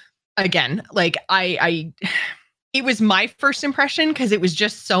 So again, like it was my first impression because it was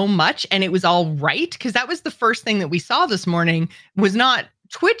just so much and it was all right. Because that was the first thing that we saw this morning, was not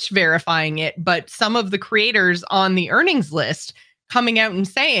Twitch verifying it, but some of the creators on the earnings list coming out and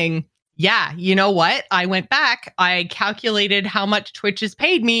saying, yeah, you know what? I went back, I calculated how much Twitch has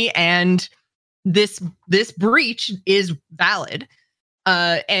paid me, and this breach is valid.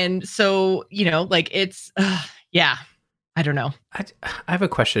 And so, like it's, yeah, I don't know. I have a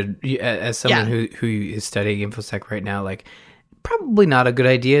question. As someone who is studying InfoSec right now, like probably not a good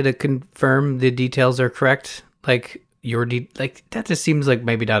idea to confirm the details are correct. Like like that just seems like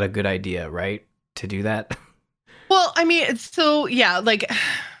maybe not a good idea, right? To do that. Well, I mean, like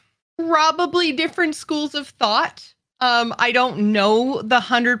probably different schools of thought. I don't know the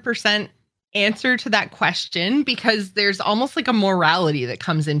 100% answer to that question because there's almost like a morality that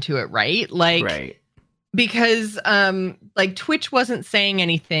comes into it, right? Like, right. Because like Twitch wasn't saying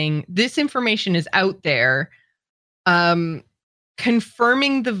anything. This information is out there.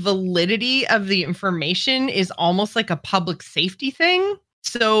 Confirming the validity of the information is almost like a public safety thing.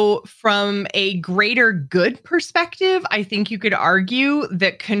 So from a greater good perspective, I think you could argue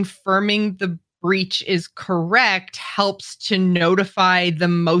that confirming the breach is correct helps to notify the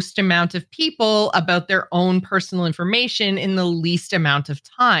most amount of people about their own personal information in the least amount of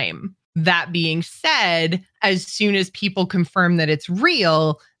time. That being said, as soon as people confirm that it's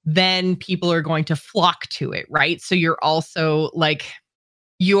real, then people are going to flock to it, right? So you're also like,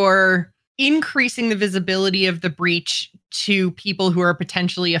 you're increasing the visibility of the breach to people who are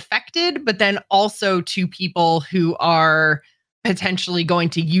potentially affected, but then also to people who are potentially going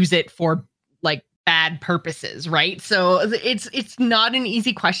to use it for like bad purposes, right? So it's not an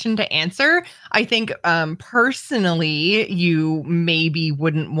easy question to answer. I think personally, you maybe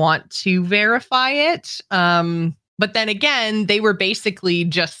wouldn't want to verify it. But then again, they were basically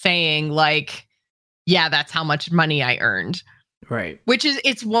just saying like, yeah, that's how much money I earned. Right. Which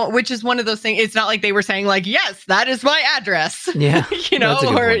is one of those things. It's not like they were saying like, yes, that is my address. Yeah. You know,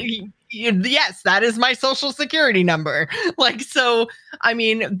 or yes, that is my social security number. Like, so, I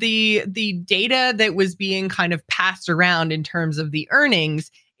mean, the data that was being kind of passed around in terms of the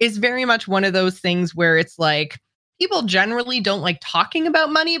earnings is very much one of those things where it's like, people generally don't like talking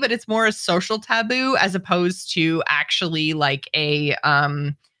about money, but it's more a social taboo as opposed to actually like a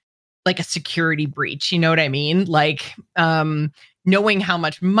security breach. You know what I mean? Like, knowing how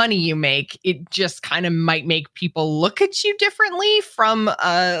much money you make, it just kind of might make people look at you differently from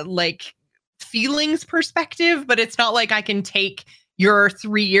like feelings perspective, but it's not like I can take your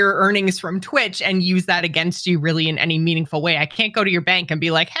 3-year earnings from Twitch and use that against you really in any meaningful way. I can't go to your bank and be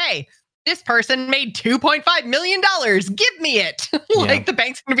like, hey, this person made $2.5 million. Give me it. Like the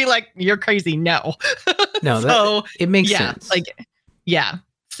bank's going to be like, you're crazy. No. No, so, it makes sense. Like, yeah.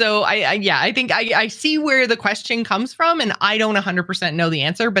 So I think I see where the question comes from, and I don't 100% know the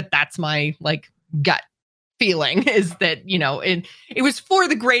answer, but that's my like gut feeling is that, you know, it was for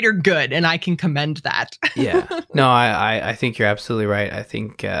the greater good, and I can commend that. Yeah. No, I think you're absolutely right. I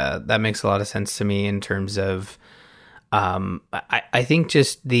think that makes a lot of sense to me in terms of I think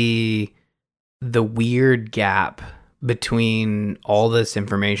just the weird gap between all this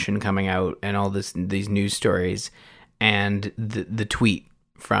information coming out and all these news stories and the tweet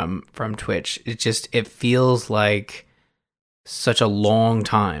from Twitch. It feels like such a long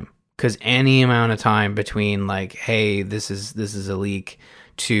time, because any amount of time between like, hey, this is a leak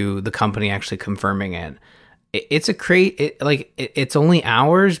to the company actually confirming it, it's it's only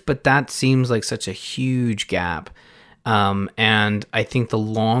hours, but that seems like such a huge gap. And I think the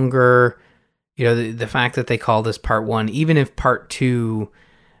longer, you know, the fact that they call this part 1, even if part 2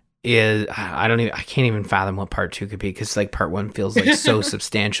 is, I can't even fathom what part 2 could be, because like part 1 feels like so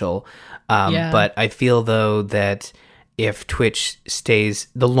substantial. But I feel though that if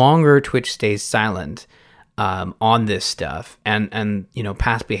the longer Twitch stays silent on this stuff, and you know,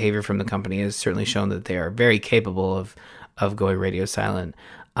 past behavior from the company has certainly shown that they are very capable of going radio silent,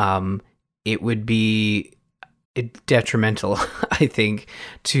 it would be detrimental, I think,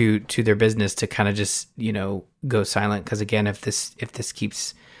 to their business to kind of just, you know, go silent. Because again, if this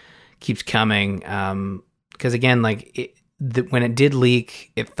keeps coming, because again, like when it did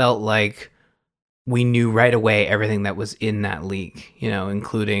leak, it felt like we knew right away everything that was in that leak, you know,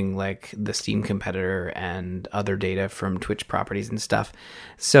 including like the Steam competitor and other data from Twitch properties and stuff.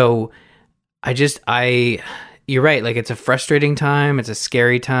 So you're right. Like, it's a frustrating time. It's a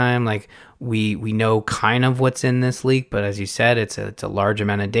scary time. Like, we know kind of what's in this leak, but as you said, it's a large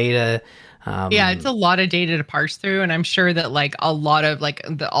amount of data. It's a lot of data to parse through, and I'm sure that like a lot of like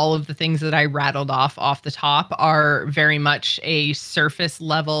all of the things that I rattled off the top are very much a surface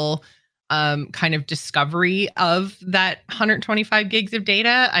level kind of discovery of that 125 gigs of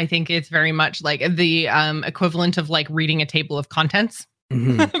data. I think it's very much like the equivalent of like reading a table of contents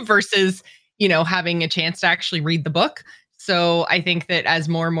versus, you know, having a chance to actually read the book. So I think that as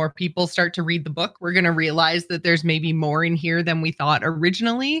more and more people start to read the book, we're going to realize that there's maybe more in here than we thought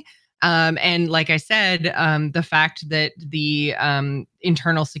originally. And like I said, the fact that the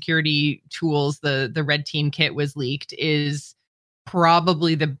internal security tools, the Red Team kit was leaked is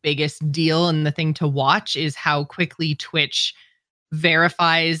probably the biggest deal. And the thing to watch is how quickly Twitch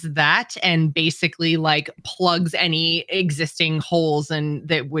verifies that and basically like plugs any existing holes and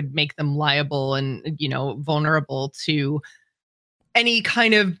that would make them liable and, you know, vulnerable to any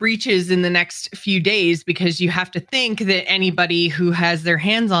kind of breaches in the next few days, because you have to think that anybody who has their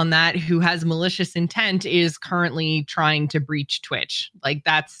hands on that, who has malicious intent, is currently trying to breach Twitch. Like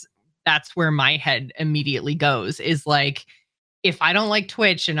that's where my head immediately goes, is like, if I don't like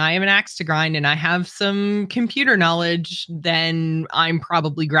Twitch and I have an axe to grind and I have some computer knowledge, then I'm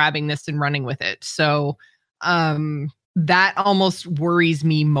probably grabbing this and running with it. So that almost worries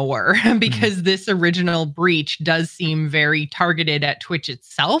me more because this original breach does seem very targeted at Twitch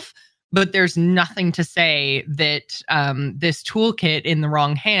itself, but there's nothing to say that this toolkit in the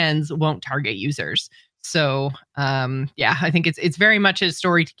wrong hands won't target users. So yeah, I think it's very much a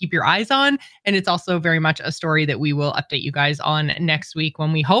story to keep your eyes on, and it's also very much a story that we will update you guys on next week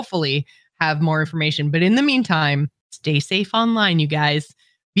when we hopefully have more information. But in the meantime, stay safe online, you guys.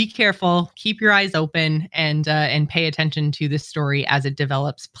 Be careful, keep your eyes open, and pay attention to this story as it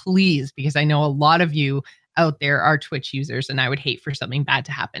develops, please, because I know a lot of you out there are Twitch users, and I would hate for something bad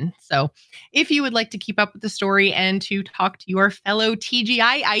to happen. So if you would like to keep up with the story and to talk to your fellow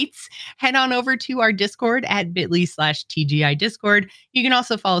TGI-ites, head on over to our Discord at bit.ly/TGI Discord. You can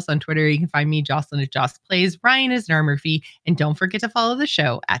also follow us on Twitter. You can find me, Jocelyn, at Joss Plays, Ryan is Narmurphy, and don't forget to follow the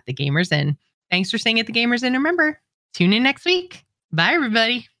show at The Gamers Inn. Thanks for staying at The Gamers Inn. Remember, tune in next week. Bye,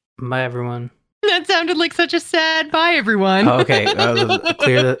 everybody. Bye, everyone. That sounded like such a sad bye, everyone. Oh, okay,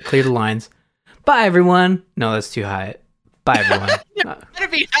 clear the lines. Bye, everyone. No, that's too high. Bye, everyone. Gotta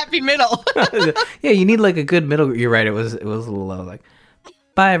be happy middle. Yeah, you need like a good middle. You're right. It was a little low. Like,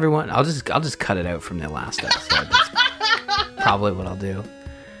 bye, everyone. I'll just cut it out from the last episode. That's probably what I'll do.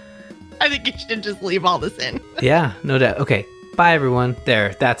 I think you should just leave all this in. Yeah, no doubt. Okay, bye, everyone.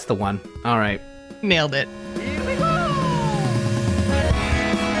 There, that's the one. All right. Nailed it.